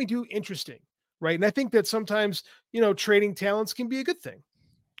what can we do interesting, right? And I think that sometimes, trading talents can be a good thing.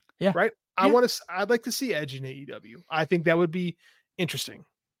 Yeah. Right. I'd like to see Edge in AEW. I think that would be interesting.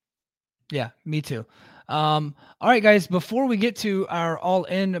 Yeah, me too. All right, guys, before we get to our All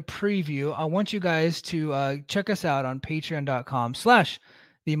In preview, I want you guys to check us out on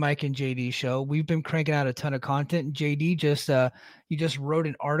patreon.com/the Mike and JD show. We've been cranking out a ton of content. JD just wrote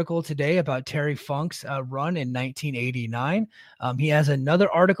an article today about Terry Funk's run in 1989. He has another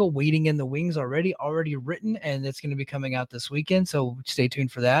article waiting in the wings already written, and it's going to be coming out this weekend. So stay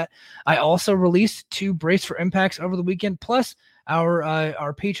tuned for that. I also released 2 Brace for Impacts over the weekend, plus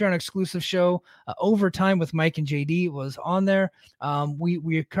our Patreon exclusive show, Overtime with Mike and JD, was on there.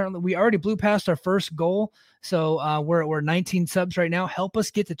 We already blew past our first goal. So we're 19 subs right now. Help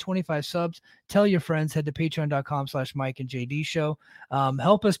us get to 25 subs. Tell your friends, head to patreon.com/Mike and JD show.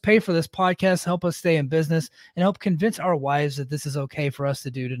 Help us pay for this podcast, help us stay in business, and help convince our wives that this is okay for us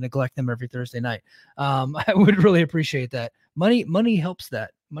to do, to neglect them every Thursday night. I would really appreciate that. Money helps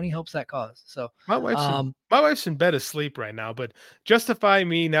that. Money helps that cause. So my wife's in bed asleep right now, but justify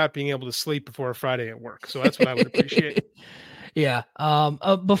me not being able to sleep before a Friday at work. So that's what I would appreciate. Yeah.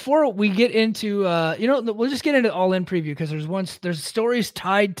 Before we get into, we'll just get into All In preview because there's stories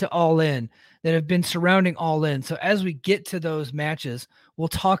tied to All In that have been surrounding All In. So as we get to those matches, we'll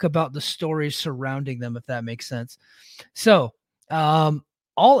talk about the stories surrounding them, if that makes sense. So,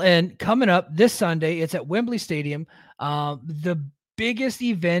 All In coming up this Sunday. It's at Wembley Stadium. The biggest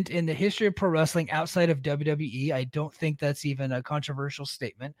event in the history of pro wrestling outside of WWE. I don't think that's even a controversial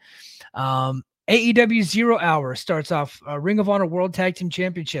statement. AEW 0 Hour starts off Ring of Honor World Tag Team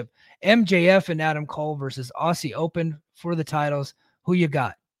Championship. MJF and Adam Cole versus Aussie Open for the titles. Who you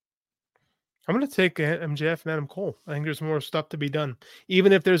got? I'm going to take MJF and Adam Cole. I think there's more stuff to be done.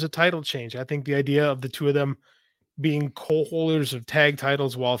 Even if there's a title change, I think the idea of the two of them being co-holders of tag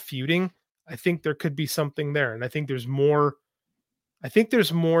titles while feuding, I think there could be something there. And I think there's more I think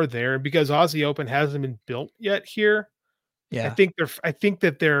there's more there because Aussie Open hasn't been built yet here. Yeah. I think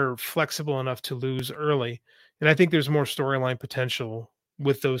that they're flexible enough to lose early. And I think there's more storyline potential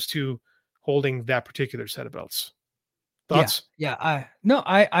with those two holding that particular set of belts. Thoughts? Yeah. I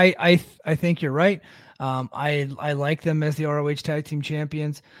think you're right. I like them as the ROH tag team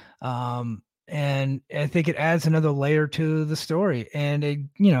champions. And I think it adds another layer to the story, and it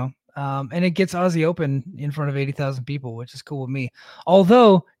gets Aussie Open in front of 80,000 people, which is cool with me.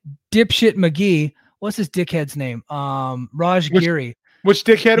 Although dipshit McGee, what's his dickhead's name? Raj Giri. Which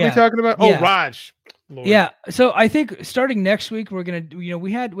dickhead are we talking about? Oh, Raj. Lord. Yeah. So I think starting next week, we're going to,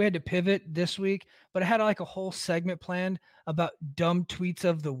 we had to pivot this week, but I had like a whole segment planned about dumb tweets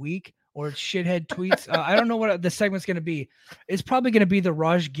of the week or shithead tweets. I don't know what the segment's going to be. It's probably going to be the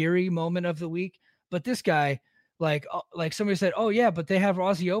Raj Giri moment of the week. But this guy, like somebody said, oh yeah, but they have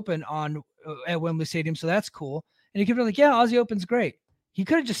Aussie Open on at Wembley Stadium. So that's cool. And he could be like, yeah, Aussie Open's great. He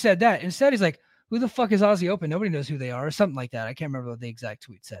could have just said that. Instead, he's like, who the fuck is Aussie Open? Nobody knows who they are or something like that. I can't remember what the exact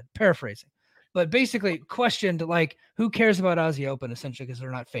tweet said. Paraphrasing. But basically questioned, like, who cares about Aussie Open, essentially, because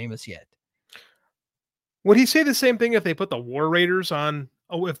they're not famous yet. Would he say the same thing if they put the War Raiders on?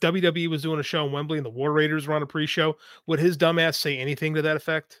 Oh, if WWE was doing a show in Wembley and the War Raiders were on a pre-show, would his dumbass say anything to that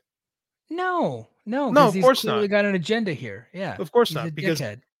effect? No, of course not. He's got an agenda here. Yeah, of course not, because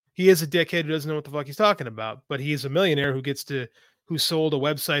he is a dickhead who doesn't know what the fuck he's talking about. But he is a millionaire who sold a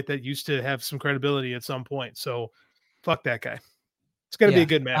website that used to have some credibility at some point. So, fuck that guy. It's going to be a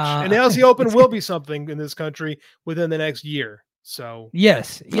good match. And the Aussie Open will be something in this country within the next year. So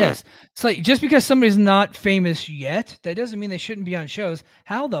yes. It's like, just because somebody's not famous yet, that doesn't mean they shouldn't be on shows.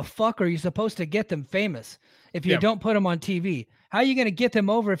 How the fuck are you supposed to get them famous if you don't put them on TV? How are you going to get them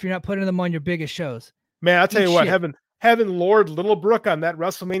over if you're not putting them on your biggest shows? Man, I'll tell you what, having Lord Littlebrook on that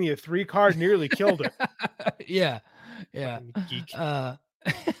WrestleMania 3 card nearly killed it. Yeah.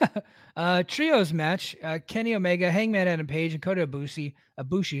 Trios match: Kenny Omega, Hangman Adam Page, and Kota Ibushi,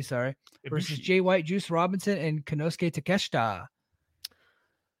 versus Jay White, Juice Robinson, and Konosuke Takeshita.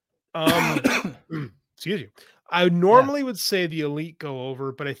 Excuse you. I normally would say the Elite go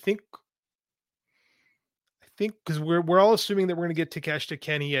over, but I think because we're all assuming that we're going to get Takeshita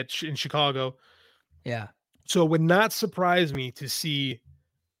Kenny in Chicago. Yeah. So it would not surprise me to see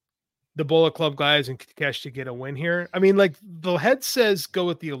the Bullet Club guys and Takeshita get a win here. I mean, like, the head says go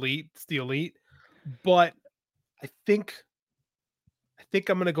with the Elite. It's the Elite. But I think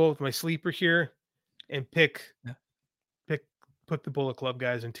I'm going to go with my sleeper here and put the Bullet Club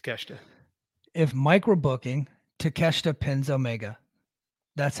guys in Takeshita. If Mike were booking, Takeshita pins Omega.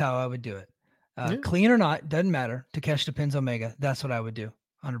 That's how I would do it. Clean or not, doesn't matter. Takeshita pins Omega. That's what I would do.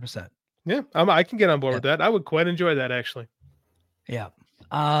 100%. Yeah, I can get on board with that. I would quite enjoy that, actually. Yeah.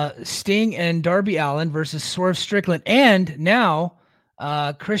 Sting and Darby Allin versus Swerve Strickland, and now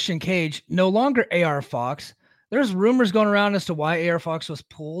Christian Cage, no longer AR Fox. There's rumors going around as to why AR Fox was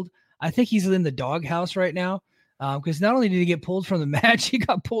pulled. I think he's in the doghouse right now, because not only did he get pulled from the match, he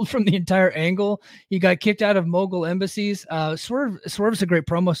got pulled from the entire angle. He got kicked out of Mogul Embassies. Swerve's a great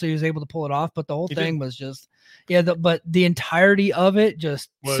promo, so he was able to pull it off, but the whole thing was just, but the entirety of it just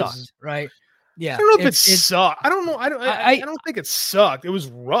sucked, right? Yeah, I don't know if it sucked. I don't know. I don't think it sucked. It was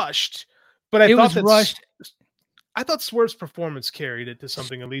rushed, but I thought Swerve's performance carried it to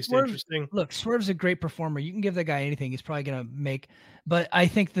something at least interesting. Look, Swerve's a great performer. You can give that guy anything, he's probably gonna make. But I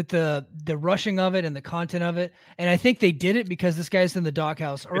think that the rushing of it and the content of it, and I think they did it because this guy's in the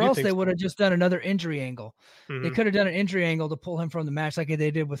doghouse, or else they would have just done another injury angle. Mm-hmm. They could have done an injury angle to pull him from the match, like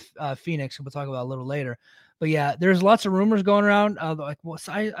they did with Phoenix, who we'll talk about a little later. But yeah, there's lots of rumors going around. I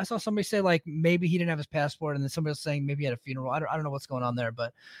saw somebody say like maybe he didn't have his passport, and then somebody was saying maybe he had a funeral. I don't know what's going on there,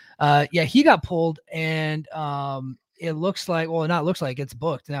 but he got pulled, and it looks like, it's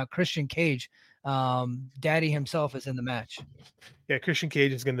booked now. Christian Cage, Daddy himself, is in the match. Yeah, Christian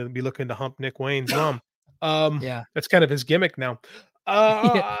Cage is going to be looking to hump Nick Wayne's mom. Yeah, that's kind of his gimmick now.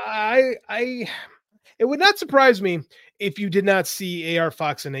 It would not surprise me if you did not see AR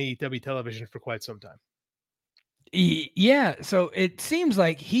Fox on AEW television for quite some time. Yeah, so it seems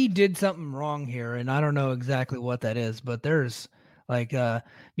like he did something wrong here, and I don't know exactly what that is, but there's like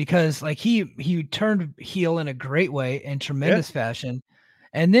because like he turned heel in a great way, in tremendous fashion,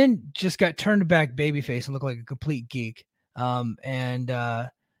 and then just got turned back babyface and looked like a complete geek. And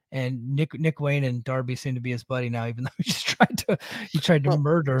Nick Wayne and Darby seem to be his buddy now, even though he tried to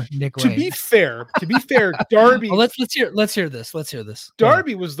murder Nick Wayne. To be fair, Darby. Well, let's hear this.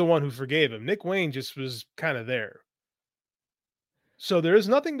 Darby was the one who forgave him. Nick Wayne just was kind of there. So there is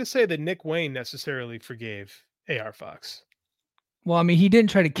nothing to say that Nick Wayne necessarily forgave AR Fox. Well, I mean, he didn't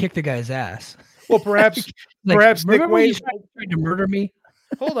try to kick the guy's ass. Well, perhaps Nick Wayne he tried to murder me.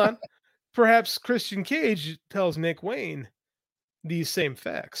 Hold on. Perhaps Christian Cage tells Nick Wayne these same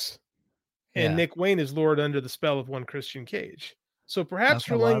facts. And Nick Wayne is lured under the spell of one Christian Cage. So perhaps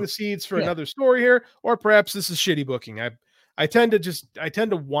we're laying the seeds for another story here, or perhaps this is shitty booking. I tend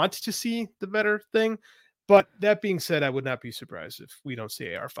to want to see the better thing. But that being said, I would not be surprised if we don't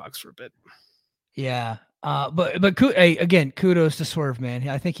see AR Fox for a bit. Yeah. But again, kudos to Swerve, man.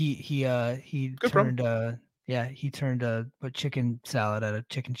 I think he turned chicken salad out of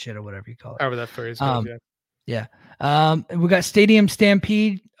chicken shit or whatever you call it. However that phrase goes, yeah. We got Stadium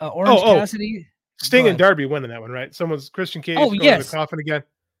Stampede, Orange Cassidy. Sting and Darby winning that one, right? Someone's Christian Cage going to the coffin again.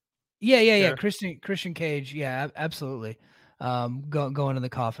 Yeah. Christian Cage, yeah, absolutely. Going in the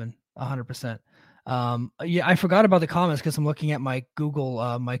coffin, 100%. I forgot about the comments because I'm looking at my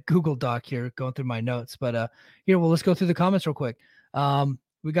Google Doc here, going through my notes. But let's go through the comments real quick.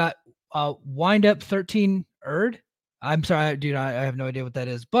 We got Wind Up 13 Erd. I'm sorry, dude, I have no idea what that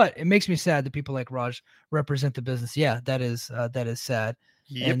is, but it makes me sad that people like Raj represent the business. Yeah, that is sad.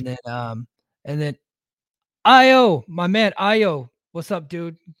 Yep. And then Io, my man, Io, what's up,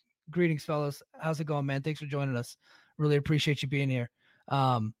 dude? Greetings, fellas. How's it going, man? Thanks for joining us. Really appreciate you being here.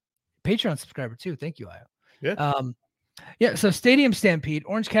 Patreon subscriber too. Thank you, Io. Yeah. So Stadium Stampede,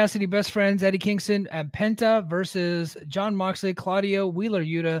 Orange Cassidy, best friends, Eddie Kingston and Penta versus John Moxley, Claudio, Wheeler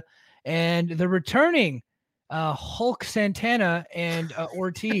Yuta, and the returning Hulk Santana and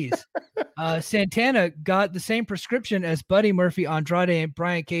Ortiz. Santana got the same prescription as Buddy Murphy, Andrade, and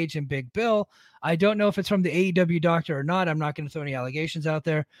Brian Cage and Big Bill. I don't know if it's from the AEW doctor or not. I'm not going to throw any allegations out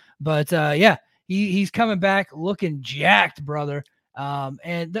there, but he's coming back looking jacked, brother.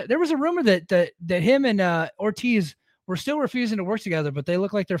 And there was a rumor that him and Ortiz were still refusing to work together, but they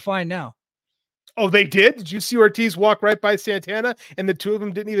look like they're fine now. Oh, they did? Did you see Ortiz walk right by Santana and the two of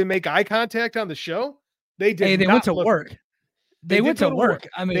them didn't even make eye contact on the show? They did. Hey, they went to work. They went to work.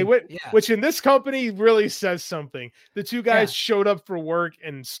 I mean, they went, which in this company really says something. The two guys showed up for work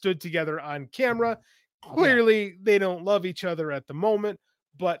and stood together on camera. Clearly, they don't love each other at the moment,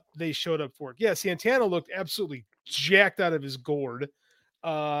 but they showed up for work. Yeah, Santana looked absolutely jacked out of his gourd.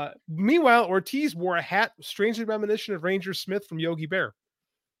 Meanwhile, Ortiz wore a hat strangely reminiscent of Ranger Smith from Yogi Bear.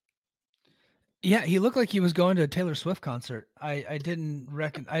 Yeah, he looked like he was going to a Taylor Swift concert. I didn't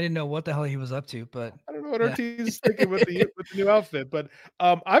know what the hell he was up to, but I don't know what Ortiz is thinking with the new outfit. But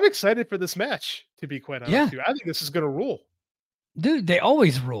I'm excited for this match, to be quite honest with you. I think this is gonna rule. Dude, they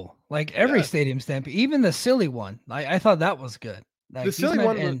always rule. Like every Stadium Stampede, even the silly one. I thought that was good. Like, the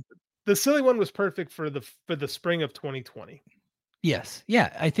silly one was perfect for the spring of 2020. Yes.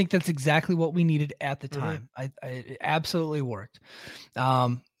 Yeah. I think that's exactly what we needed at the time. It absolutely worked.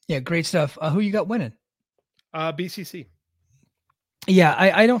 Yeah. Great stuff. Who you got winning? BCC. Yeah.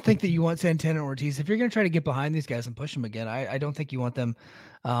 I don't think that you want Santana and Ortiz. If you're going to try to get behind these guys and push them again, I don't think you want them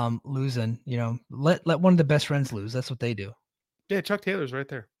losing, let one of the best friends lose. That's what they do. Yeah. Chuck Taylor's right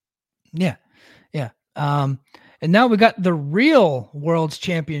there. Yeah. Yeah. And now we got the real World's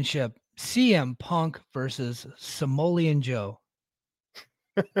Championship, CM Punk versus Samoan Joe.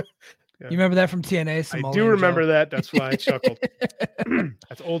 You remember that from TNA? I do remember that. That's why I chuckled.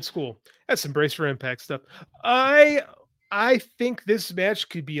 That's old school. That's some Brace for Impact stuff. I think this match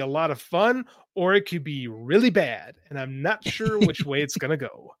could be a lot of fun, or it could be really bad, and I'm not sure which way it's gonna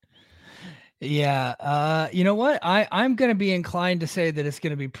go. Yeah. You know what? I'm going to be inclined to say that it's going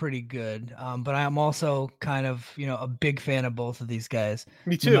to be pretty good. But I'm also kind of, a big fan of both of these guys.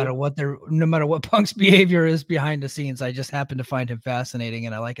 Me too. No matter what Punk's behavior is behind the scenes, I just happen to find him fascinating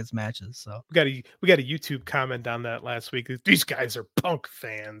and I like his matches. So we got a YouTube comment on that last week. These guys are Punk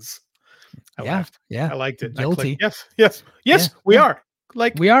fans. I laughed. Yeah. I liked it. Guilty. Yes, we are.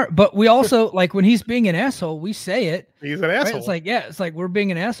 Like we are, but we also like when he's being an asshole, we say it. He's an asshole. Right? It's like we're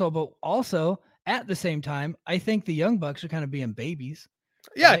being an asshole, but also at the same time, I think the Young Bucks are kind of being babies.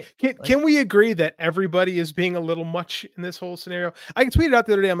 Yeah. Right? Can we agree that everybody is being a little much in this whole scenario? I tweeted out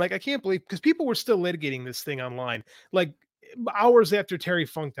the other day. I'm like, I can't believe, because people were still litigating this thing online, like hours after Terry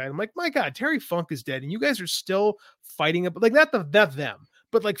Funk died. I'm like, my God, Terry Funk is dead, and you guys are still fighting up. Like not them,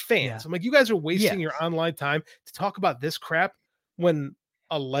 but like fans. Yeah. I'm like, you guys are wasting your online time to talk about this crap when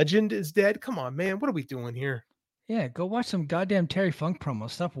a legend is dead. Come on, man. What are we doing here? Yeah, go watch some goddamn Terry Funk promo.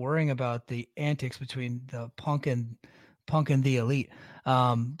 Stop worrying about the antics between the Punk and the Elite.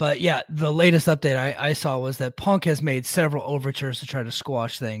 But yeah, the latest update I saw was that Punk has made several overtures to try to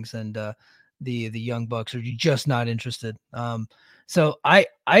squash things, and the Young Bucks are just not interested. So I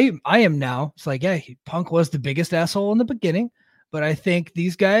am now. It's like, yeah, Punk was the biggest asshole in the beginning, but I think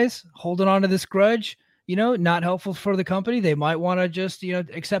these guys holding on to this grudge not helpful for the company. They might want to just,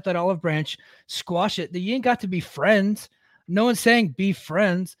 accept that olive branch, squash it. You ain't got to be friends. No one's saying be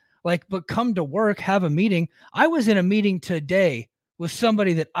friends, but come to work, have a meeting. I was in a meeting today with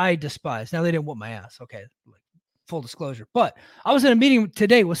somebody that I despise. Now, they didn't whoop my ass. Okay. Full disclosure, but I was in a meeting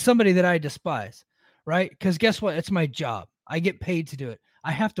today with somebody that I despise, right? Because guess what? It's my job. I get paid to do it.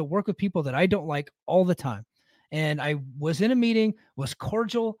 I have to work with people that I don't like all the time. And I was in a meeting, was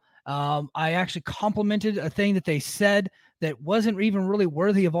cordial. I actually complimented a thing that they said that wasn't even really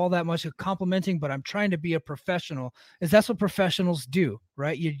worthy of all that much of complimenting, but I'm trying to be a professional, as that's what professionals do,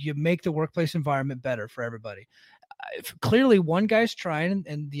 right? You make the workplace environment better for everybody. Clearly one guy's trying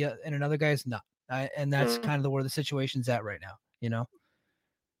and another guy's not. And that's kind of where the situation's at right now,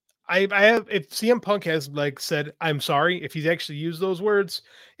 I have, if CM Punk has said, I'm sorry, if he's actually used those words,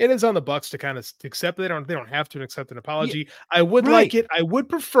 it is on the Bucks to kind of accept it. They don't have to accept an apology. Yeah, I would like it. I would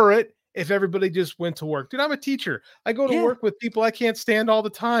prefer it if everybody just went to work. Dude, I'm a teacher. I go to work with people I can't stand all the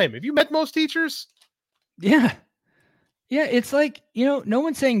time. Have you met most teachers? Yeah. Yeah. It's no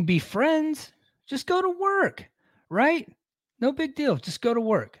one's saying be friends. Just go to work, right? No big deal. Just go to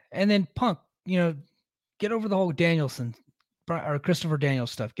work. And then Punk, get over the whole Danielson or Christopher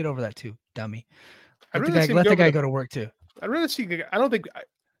Daniels stuff. Get over that too, dummy. Let the guy go to work too. I'd rather see.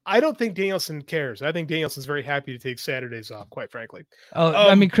 I don't think Danielson cares. I think Danielson's very happy to take Saturdays off, quite frankly.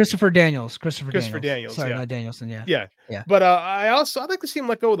 Oh, Christopher Daniels. Christopher Daniels. Sorry, not Danielson. Yeah. But I'd like to see him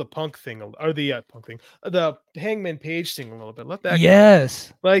let go of the Punk thing, or the Punk thing, the Hangman Page thing a little bit. Let that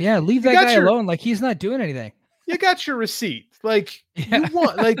go. Leave that guy alone. He's not doing anything. You got your receipt. You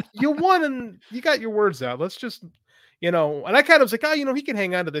won, and you got your words out. Let's just, and I kind of was he can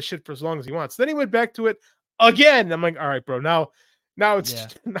hang on to this shit for as long as he wants. Then he went back to it again. I'm like, all right, bro, now it's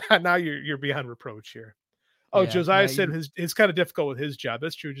now you're beyond reproach here. Oh, Josiah said it's kind of difficult with his job.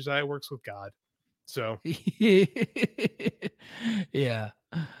 That's true. Josiah works with God. So yeah.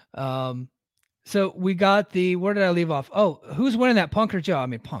 So we got where did I leave off? Oh, who's winning that, Punk or Joe? I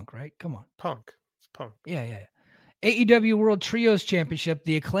mean, Punk, right? Come on. Punk. It's Punk. Yeah. AEW World Trios Championship,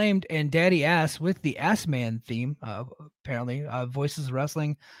 the Acclaimed and Daddy Ass with the Ass Man theme, apparently. Voices of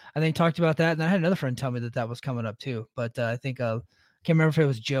Wrestling, I think, talked about that. And I had another friend tell me that was coming up too. But I think, I can't remember if it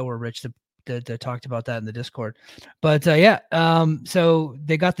was Joe or Rich that talked about that in the Discord. But so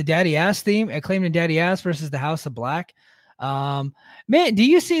they got the Daddy Ass theme, Acclaimed and Daddy Ass versus the House of Black. Man, do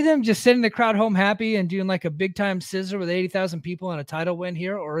you see them just sitting the crowd home happy and doing a big time scissor with 80,000 people and a title win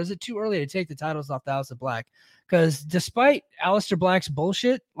here? Or is it too early to take the titles off the House of Black? Because despite Aleister Black's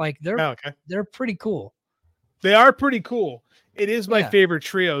bullshit, they're pretty cool. They are pretty cool. It is my favorite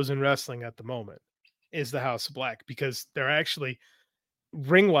trios in wrestling at the moment is the House of Black, because they're actually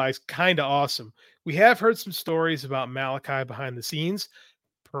ring-wise kind of awesome. We have heard some stories about Malachi behind the scenes.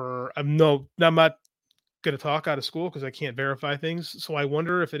 I'm not going to talk out of school because I can't verify things. So I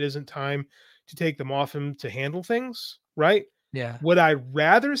wonder if it isn't time to take them off him to handle things, right? Yeah. Would I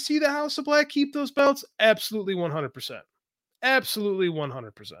rather see the House of Black keep those belts? Absolutely 100%. Absolutely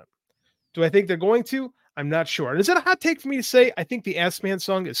 100%. Do I think they're going to? I'm not sure. And is that a hot take for me to say I think the Ass Man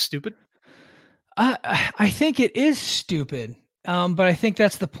song is stupid? I think it is stupid. But I think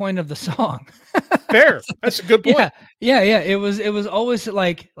that's the point of the song. Fair. That's a good point. Yeah. It was always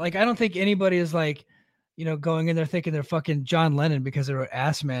I don't think anybody is going in there thinking they're fucking John Lennon because they're an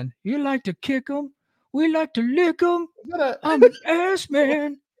ass man. You like to kick them? We like to lick them. I'm an ass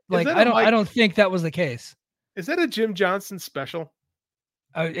man. I don't think that was the case. Is that a Jim Johnson special?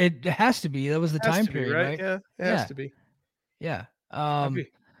 It has to be. That was the time period, right? Yeah, it has to be. Yeah. I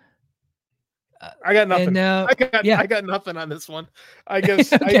got nothing. I got nothing on this one. I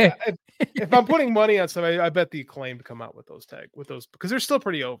guess okay. If I'm putting money on somebody, I bet the Acclaimed come out with those because they're still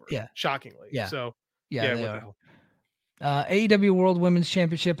pretty over. Yeah. Shockingly. Yeah. So they are. AEW World Women's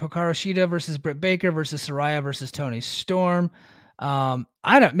Championship, Hikaru Shida versus Britt Baker versus Saraya versus Toni Storm. I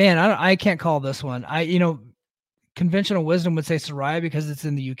can't call this one. Conventional wisdom would say Saraya because it's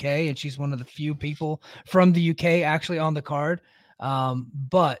in the UK and she's one of the few people from the UK actually on the card.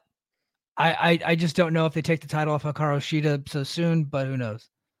 But I just don't know if they take the title off Hikaru Shida so soon, but who knows?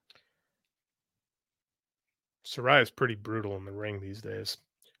 Saraya's pretty brutal in the ring these days.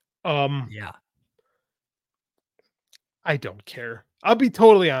 Yeah. I don't care. I'll be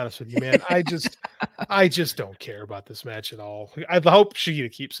totally honest with you, man. I just don't care about this match at all. I hope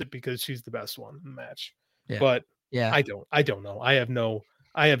Shida keeps it because she's the best one in the match. Yeah. But I don't know. I have no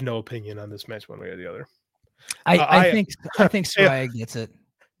opinion on this match one way or the other. I think Saraya gets it.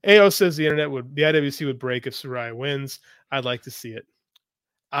 AO says the IWC would break if Saraya wins. I'd like to see it.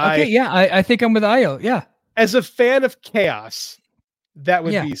 I think I'm with Io. Yeah. As a fan of chaos, that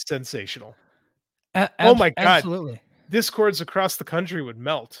would be sensational. Oh my God. Absolutely. Discords across the country would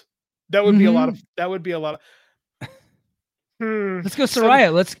melt. That would be a lot of. Let's go,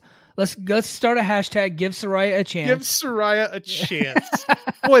 Soraya. Let's start a hashtag. Give Soraya a chance. Give Soraya a chance.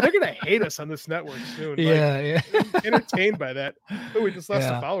 Boy, they're gonna hate us on this network soon. Yeah. Entertained by that. Oh, we just lost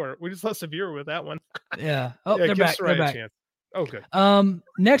a follower. We just lost a viewer with that one. Yeah. Oh, they're back. Soraya They're back. a chance. Oh, good.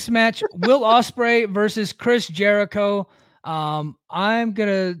 Next match: Will Ospreay versus Chris Jericho. I'm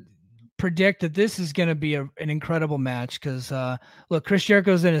gonna predict that this is gonna be an incredible match because look, Chris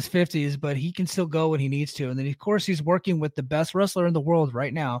Jericho's in his 50s, but he can still go when he needs to. And then of course he's working with the best wrestler in the world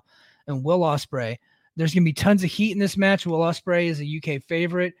right now, and Will Ospreay. There's gonna be tons of heat in this match. Will Ospreay is a UK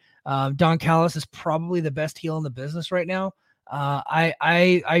favorite. Don Callis is probably the best heel in the business right now.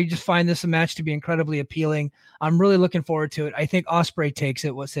 I just find this a match to be incredibly appealing. I'm really looking forward to it. I think Ospreay takes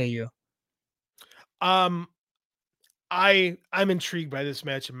it. What say you? I'm intrigued by this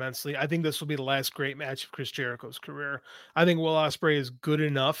match immensely. I think this will be the last great match of Chris Jericho's career. I think Will Ospreay is good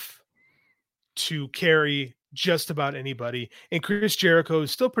enough to carry just about anybody, and Chris Jericho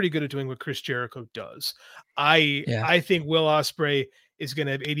is still pretty good at doing what Chris Jericho does. I think Will Ospreay is going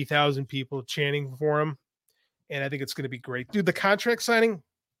to have 80,000 people chanting for him, and I think it's going to be great. Dude, the contract signing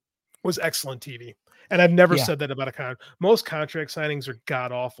was excellent TV. And I've never said that about a contract. Most contract signings are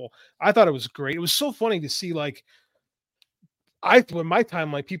god awful. I thought it was great. It was so funny to see, like, in my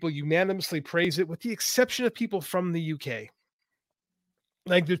timeline, people unanimously praise it, with the exception of people from the UK.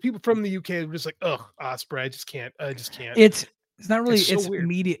 Like, there's people from the UK who are just like, ugh, Ospreay, I just can't. It's not really. It's weird.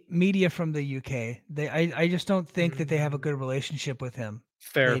 media from the UK. I just don't think that they have a good relationship with him.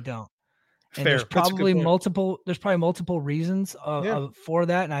 Fair. They don't. And Fair. there's probably multiple reasons for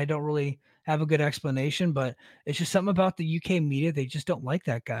that, and I don't really have a good explanation. But it's just something about the UK media. They just don't like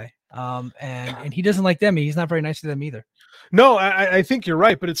that guy. And he doesn't like them. He's not very nice to them either. No, I think you're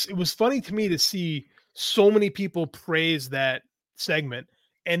right, but it was funny to me to see so many people praise that segment,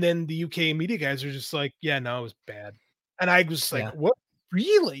 and then the UK media guys are just like, yeah, no, it was bad. And I was like, what?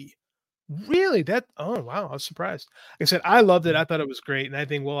 Really? That? Oh, wow. I was surprised. Like I said, I loved it. I thought it was great. And I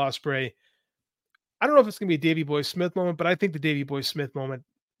think Will Ospreay, I don't know if it's going to be a Davey Boy Smith moment, but I think the Davey Boy Smith moment,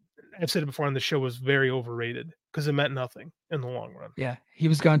 I've said it before on the show, was very overrated because it meant nothing in the long run. Yeah. He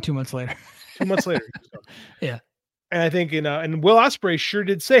was gone 2 months later. 2 months later. He was gone. Yeah. And I think, and Will Ospreay sure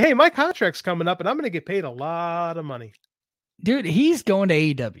did say, hey, my contract's coming up and I'm going to get paid a lot of money. Dude, he's going to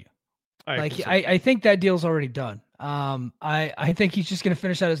AEW. I think that deal's already done. I think he's just going to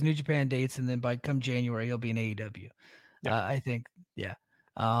finish out his New Japan dates, and then by come January, he'll be in AEW. Yeah. I think, yeah.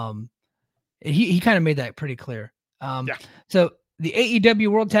 He kind of made that pretty clear. So the AEW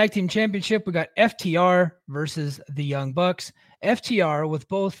World Tag Team Championship, we got FTR versus the Young Bucks. FTR with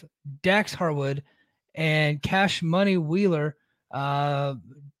both Dax Harwood and Cash Money Wheeler.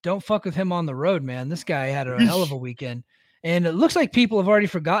 Don't fuck with him on the road, man. This guy had a hell of a weekend. And it looks like people have already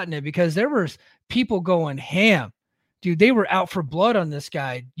forgotten it because there was people going ham. Dude, they were out for blood on this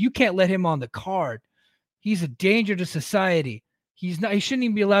guy. You can't let him on the card. He's a danger to society. He shouldn't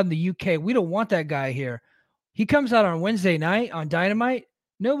even be allowed in the UK. We don't want that guy here. He comes out on Wednesday night on Dynamite.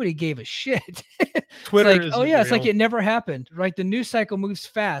 Nobody gave a shit. Twitter is real. It's like it never happened, right? The news cycle moves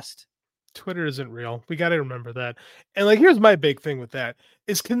fast. Twitter isn't real. We got to remember that. And like, here's my big thing with that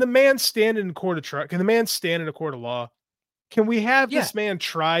is, can the man stand in court of trial? Can the man stand in a court of law? Can we have this man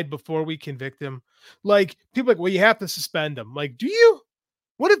tried before we convict him? Like, people are like, well, you have to suspend him. Like, do you?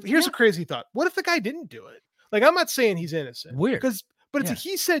 What if, here's a crazy thought. What if the guy didn't do it? Like, I'm not saying he's innocent. Weird. But it's a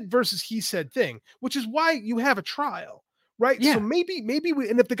he said versus he said thing, which is why you have a trial, right? Yeah. So maybe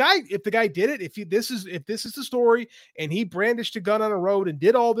and if the guy did it, if this is the story and he brandished a gun on a road and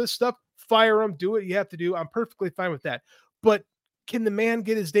did all this stuff, fire him, do what you have to do. I'm perfectly fine with that. But can the man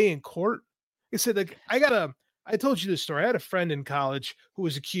get his day in court? I said, like, I told you this story. I had a friend in college who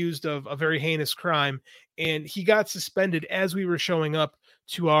was accused of a very heinous crime, and he got suspended as we were showing up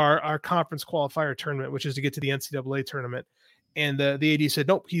to our conference qualifier tournament, which is to get to the NCAA tournament. And the AD said,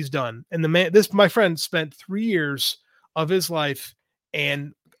 nope, he's done. And my friend spent 3 years of his life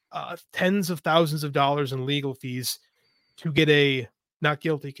and tens of thousands of dollars in legal fees to get a not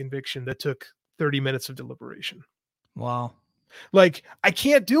guilty conviction that took 30 minutes of deliberation. Wow. Like, I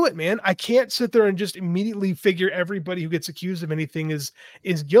can't do it, man. I can't sit there and just immediately figure everybody who gets accused of anything is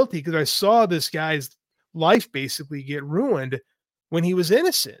guilty, because I saw this guy's life basically get ruined when he was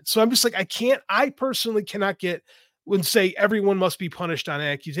innocent. So I'm just like, I personally cannot get when say everyone must be punished on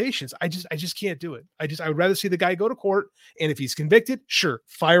accusations. I just can't do it. I would rather see the guy go to court, and if he's convicted, sure,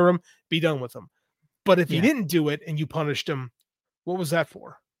 fire him, be done with him. But if he didn't do it and you punished him, what was that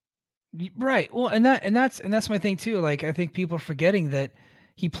for? Right. Well, and that's my thing too. Like, I think people are forgetting that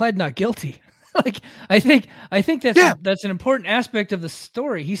he pled not guilty. Like, I think that's an important aspect of the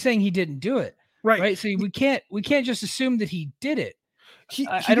story. He's saying he didn't do it. Right. So we can't just assume that he did it.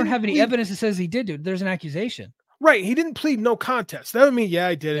 I don't have any evidence that says he did do it. There's an accusation. Right. He didn't plead no contest. That would mean,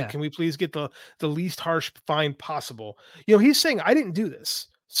 I did it. Can we please get the least harsh fine possible? He's saying I didn't do this.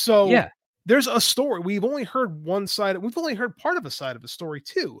 So there's a story. We've only heard one side. We've only heard part of a side of the story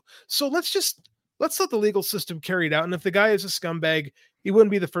too. So let's let the legal system carry it out. And if the guy is a scumbag, he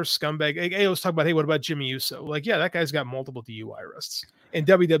wouldn't be the first scumbag. I always talk about, hey, what about Jimmy Uso? Like, that guy's got multiple DUI arrests, and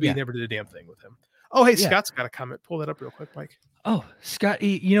WWE never did a damn thing with him. Oh, hey, Scott's got a comment. Pull that up real quick, Mike. Oh, Scott,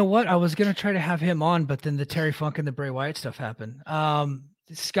 you know what? I was going to try to have him on, but then the Terry Funk and the Bray Wyatt stuff happened.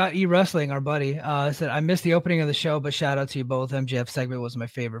 Scott E. Wrestling, our buddy, said, I missed the opening of the show, but shout out to you both. MJF segment was my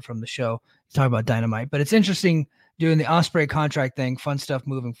favorite from the show. Talking about Dynamite, but it's interesting doing the Ospreay contract thing, fun stuff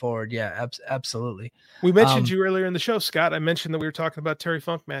moving forward. Yeah, absolutely. We mentioned you earlier in the show, Scott. I mentioned that we were talking about Terry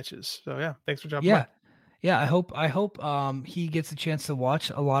Funk matches. So thanks for dropping by. Yeah, I hope he gets a chance to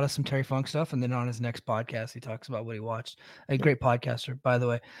watch a lot of some Terry Funk stuff, and then on his next podcast, he talks about what he watched. A great podcaster, by the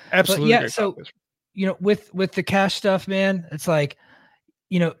way. Absolutely. But so with the cash stuff, man, it's like,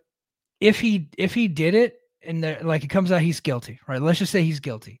 if he did it and it comes out he's guilty, right? Let's just say he's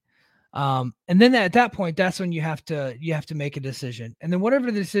guilty. And then at that point, that's when you have to make a decision, and then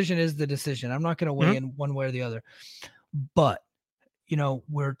whatever the decision is, the decision. I'm not going to weigh in one way or the other, but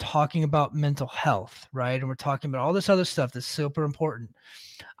we're talking about mental health, right? And we're talking about all this other stuff that's super important.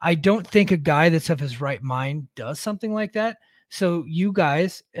 I don't think a guy that's of his right mind does something like that. So you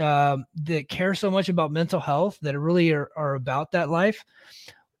guys that care so much about mental health, that really are about that life,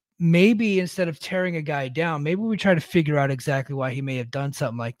 maybe instead of tearing a guy down, maybe we try to figure out exactly why he may have done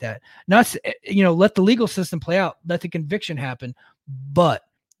something like that. Not, let the legal system play out, let the conviction happen, but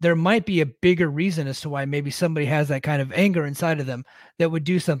there might be a bigger reason as to why maybe somebody has that kind of anger inside of them that would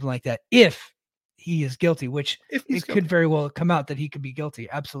do something like that if he is guilty, which could very well come out that he could be guilty.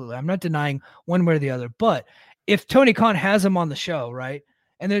 Absolutely. I'm not denying one way or the other, but if Tony Khan has him on the show, right,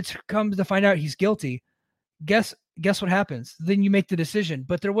 and then it comes to find out he's guilty, guess what happens? Then you make the decision,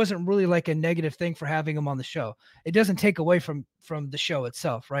 but there wasn't really like a negative thing for having him on the show. It doesn't take away from the show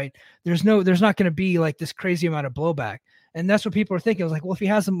itself, right? There's not going to be like this crazy amount of blowback. And that's what people are thinking. I was like, well, if he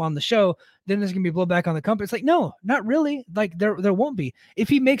has him on the show, then there's going to be blowback on the company. It's like, no, not really. Like there won't be. If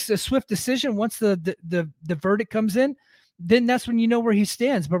he makes a swift decision once the verdict comes in, then that's when you know where he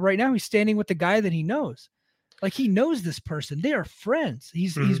stands. But right now he's standing with the guy that he knows. Like he knows this person. They are friends.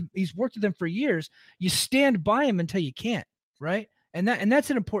 He's worked with them for years. You stand by him until you can't, right? And that's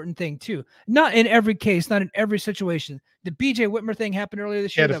an important thing too. Not in every case, not in every situation. The BJ Whitmer thing happened earlier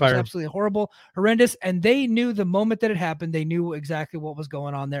this year. That was absolutely horrible, horrendous. And they knew the moment that it happened, they knew exactly what was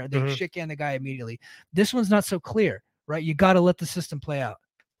going on there. They shit-canned the guy immediately. This one's not so clear, right? You got to let the system play out.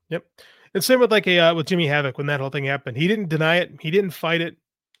 Yep. And same with with Jimmy Havoc when that whole thing happened. He didn't deny it. He didn't fight it.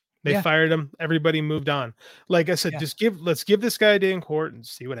 They fired him. Everybody moved on. Like I said, let's give this guy a day in court and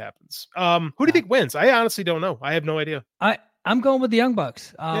see what happens. Who do you think wins? I honestly don't know. I have no idea. I'm going with the Young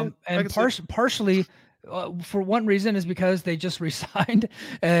Bucks. And partially for one reason is because they just resigned.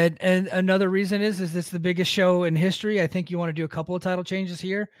 And another reason is it's the biggest show in history. I think you want to do a couple of title changes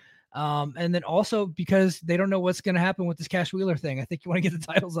here. And then also because they don't know what's going to happen with this Cash Wheeler thing. I think you want to get the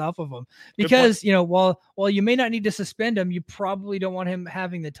titles off of them because, while you may not need to suspend him, you probably don't want him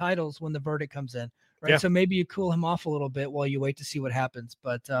having the titles when the verdict comes in. Right. Yeah. So maybe you cool him off a little bit while you wait to see what happens.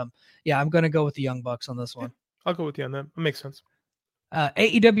 But I'm going to go with the Young Bucks on this one. I'll go with you on that. That makes sense.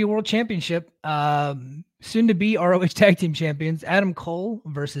 AEW World Championship, soon to be ROH Tag Team Champions, Adam Cole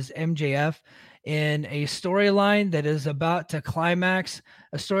versus MJF in a storyline that is about to climax,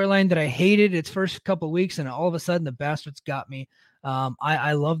 a storyline that I hated its first couple of weeks, and all of a sudden the bastards got me.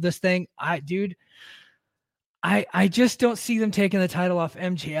 I love this thing. I just don't see them taking the title off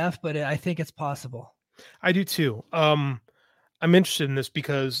MJF, but I think it's possible. I do too. I'm interested in this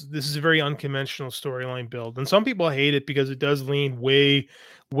because this is a very unconventional storyline build. And some people hate it because it does lean way,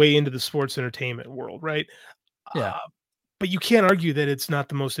 way into the sports entertainment world, right? Yeah. But you can't argue that it's not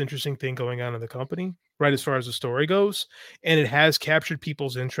the most interesting thing going on in the company, right, as far as the story goes. And it has captured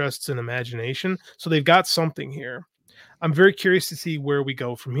people's interests and imagination. So they've got something here. I'm very curious to see where we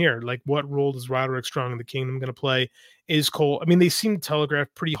go from here. Like, what role does Roderick Strong in the Kingdom going to play? Is Cole? I mean, they seem to telegraph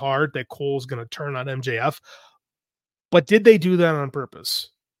pretty hard that Cole's going to turn on MJF. But did they do that on purpose?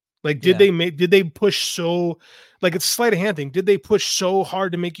 Like, did they push so, like, it's a sleight of hand thing. Did they push so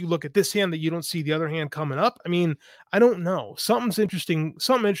hard to make you look at this hand that you don't see the other hand coming up? I mean, I don't know. Something interesting is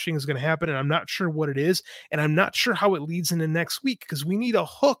going to happen, and I'm not sure what it is, and I'm not sure how it leads into next week, because we need a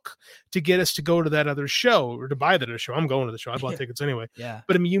hook to get us to go to that other show or to buy that other show. I'm going to the show. I bought tickets anyway. Yeah.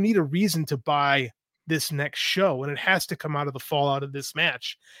 But I mean, you need a reason to buy this next show, and it has to come out of the fallout of this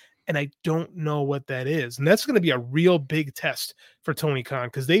match. And I don't know what that is. And that's going to be a real big test for Tony Khan,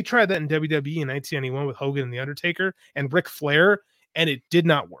 because they tried that in WWE in 1991 with Hogan and The Undertaker and Ric Flair, and it did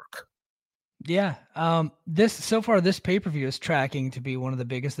not work. Yeah. This pay-per-view is tracking to be one of the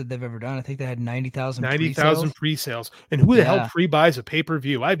biggest that they've ever done. I think they had 90,000 pre-sales. And who the hell pre-buys a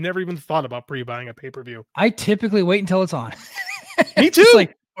pay-per-view? I've never even thought about pre-buying a pay-per-view. I typically wait until it's on. Me too.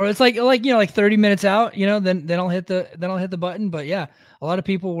 It's like 30 minutes out, then I'll hit the button. But yeah, a lot of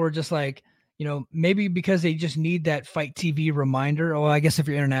people were just like, maybe because they just need that Fight TV reminder. Or I guess if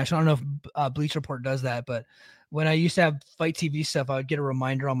you're international, I don't know if Bleach Report does that, but when I used to have Fight TV stuff, I would get a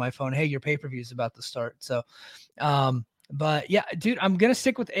reminder on my phone, hey, your pay-per-view is about to start. So, but yeah, dude, I'm going to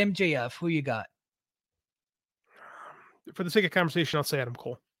stick with MJF. Who you got? For the sake of conversation, I'll say Adam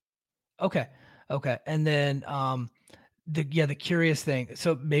Cole. Okay. And then, the curious thing.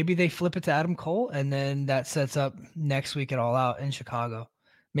 So maybe they flip it to Adam Cole, and then that sets up next week at All Out in Chicago.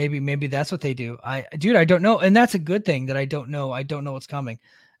 Maybe that's what they do. I don't know. And that's a good thing that I don't know. I don't know what's coming,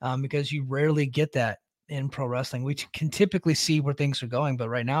 because you rarely get that in pro wrestling. We can typically see where things are going, but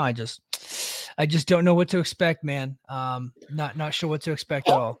right now I just don't know what to expect, man. Not sure what to expect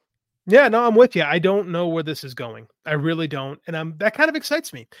at all. Yeah, no, I'm with you. I don't know where this is going. I really don't. And that kind of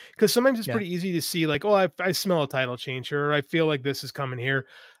excites me, because sometimes it's pretty easy to see like, oh, I smell a title change here, or I feel like this is coming here.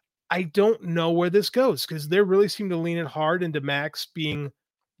 I don't know where this goes, because they really seem to lean it hard into Max being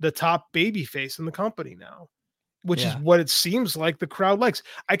the top baby face in the company now, which is what it seems like the crowd likes.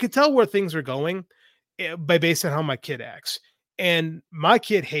 I could tell where things are going based on how my kid acts. And my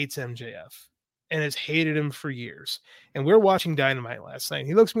kid hates MJF and has hated him for years. And we were watching Dynamite last night.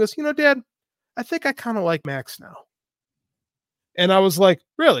 He looks at me and goes, Dad, I think I kind of like Max now. And I was like,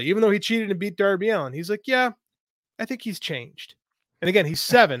 really? Even though he cheated and beat Darby Allin? He's like, yeah, I think he's changed. And again, he's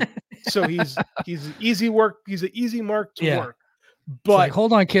 7. So he's easy work. He's an easy mark to work. But like,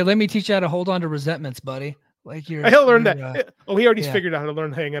 hold on, kid. Let me teach you how to hold on to resentments, buddy. Like he'll learn that. He already figured out how to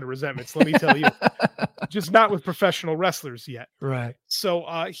learn hang out of resentments. Let me tell you, just not with professional wrestlers yet. Right. So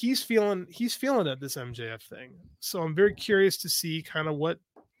he's feeling it, this MJF thing. So I'm very curious to see kind of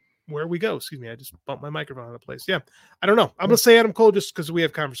where we go. Excuse me, I just bumped my microphone out of place. Yeah, I don't know. I'm gonna say Adam Cole just because we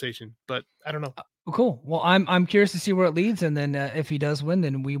have conversation, but I don't know. Cool. Well, I'm curious to see where it leads, and then if he does win,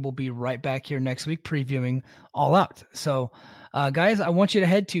 then we will be right back here next week previewing All Out. So, guys, I want you to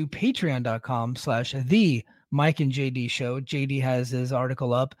head to patreon.com/the Mike and JD show. JD has his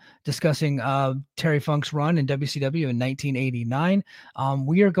article up discussing Terry Funk's run in WCW in 1989.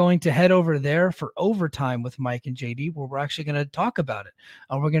 We are going to head over there for Overtime with Mike and JD, where we're actually going to talk about it.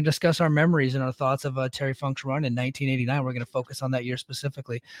 We're going to discuss our memories and our thoughts of Terry Funk's run in 1989. We're going to focus on that year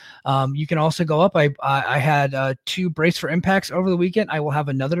specifically. You can also go up. I had 2 Brace for Impacts over the weekend. I will have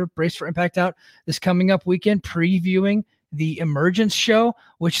another Brace for Impact out this coming up weekend, previewing the Emergence show,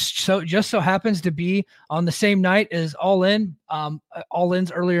 which just so happens to be on the same night as All In. All In's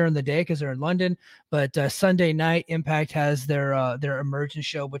earlier in the day because they're in London, but Sunday night Impact has their Emergence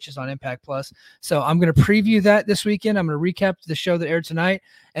show, which is on Impact Plus. So I'm going to preview that this weekend. I'm going to recap the show that aired tonight,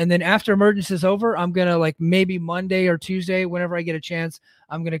 and then after Emergence is over, I'm going to maybe Monday or Tuesday, whenever I get a chance,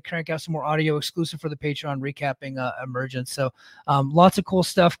 I'm going to crank out some more audio exclusive for the Patreon recapping Emergence. So lots of cool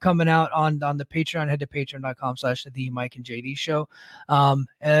stuff coming out on the Patreon. Head to patreon.com/the Mike and JD show.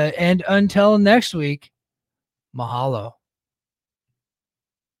 And until next week, mahalo.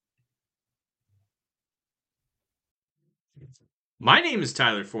 My name is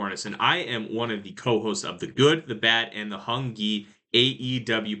Tyler Fornes, and I am one of the co-hosts of the Good, the Bad, and the Hungy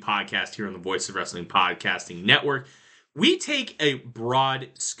AEW podcast here on the Voice of Wrestling Podcasting Network. We take a broad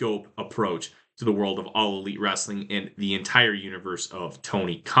scope approach to the world of All Elite Wrestling and the entire universe of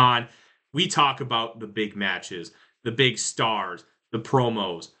Tony Khan. We talk about the big matches, the big stars, the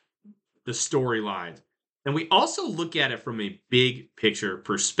promos, the storylines, and we also look at it from a big picture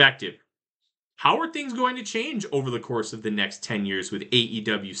perspective. How are things going to change over the course of the next 10 years with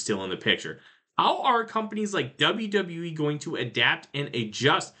AEW still in the picture? How are companies like WWE going to adapt and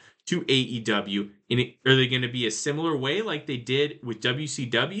adjust to AEW? Are they going to be a similar way like they did with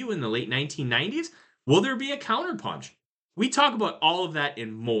WCW in the late 1990s? Will there be a counterpunch? We talk about all of that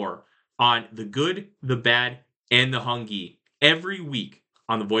and more on The Good, the Bad, and the Hungy every week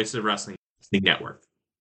on the Voice of Wrestling Network.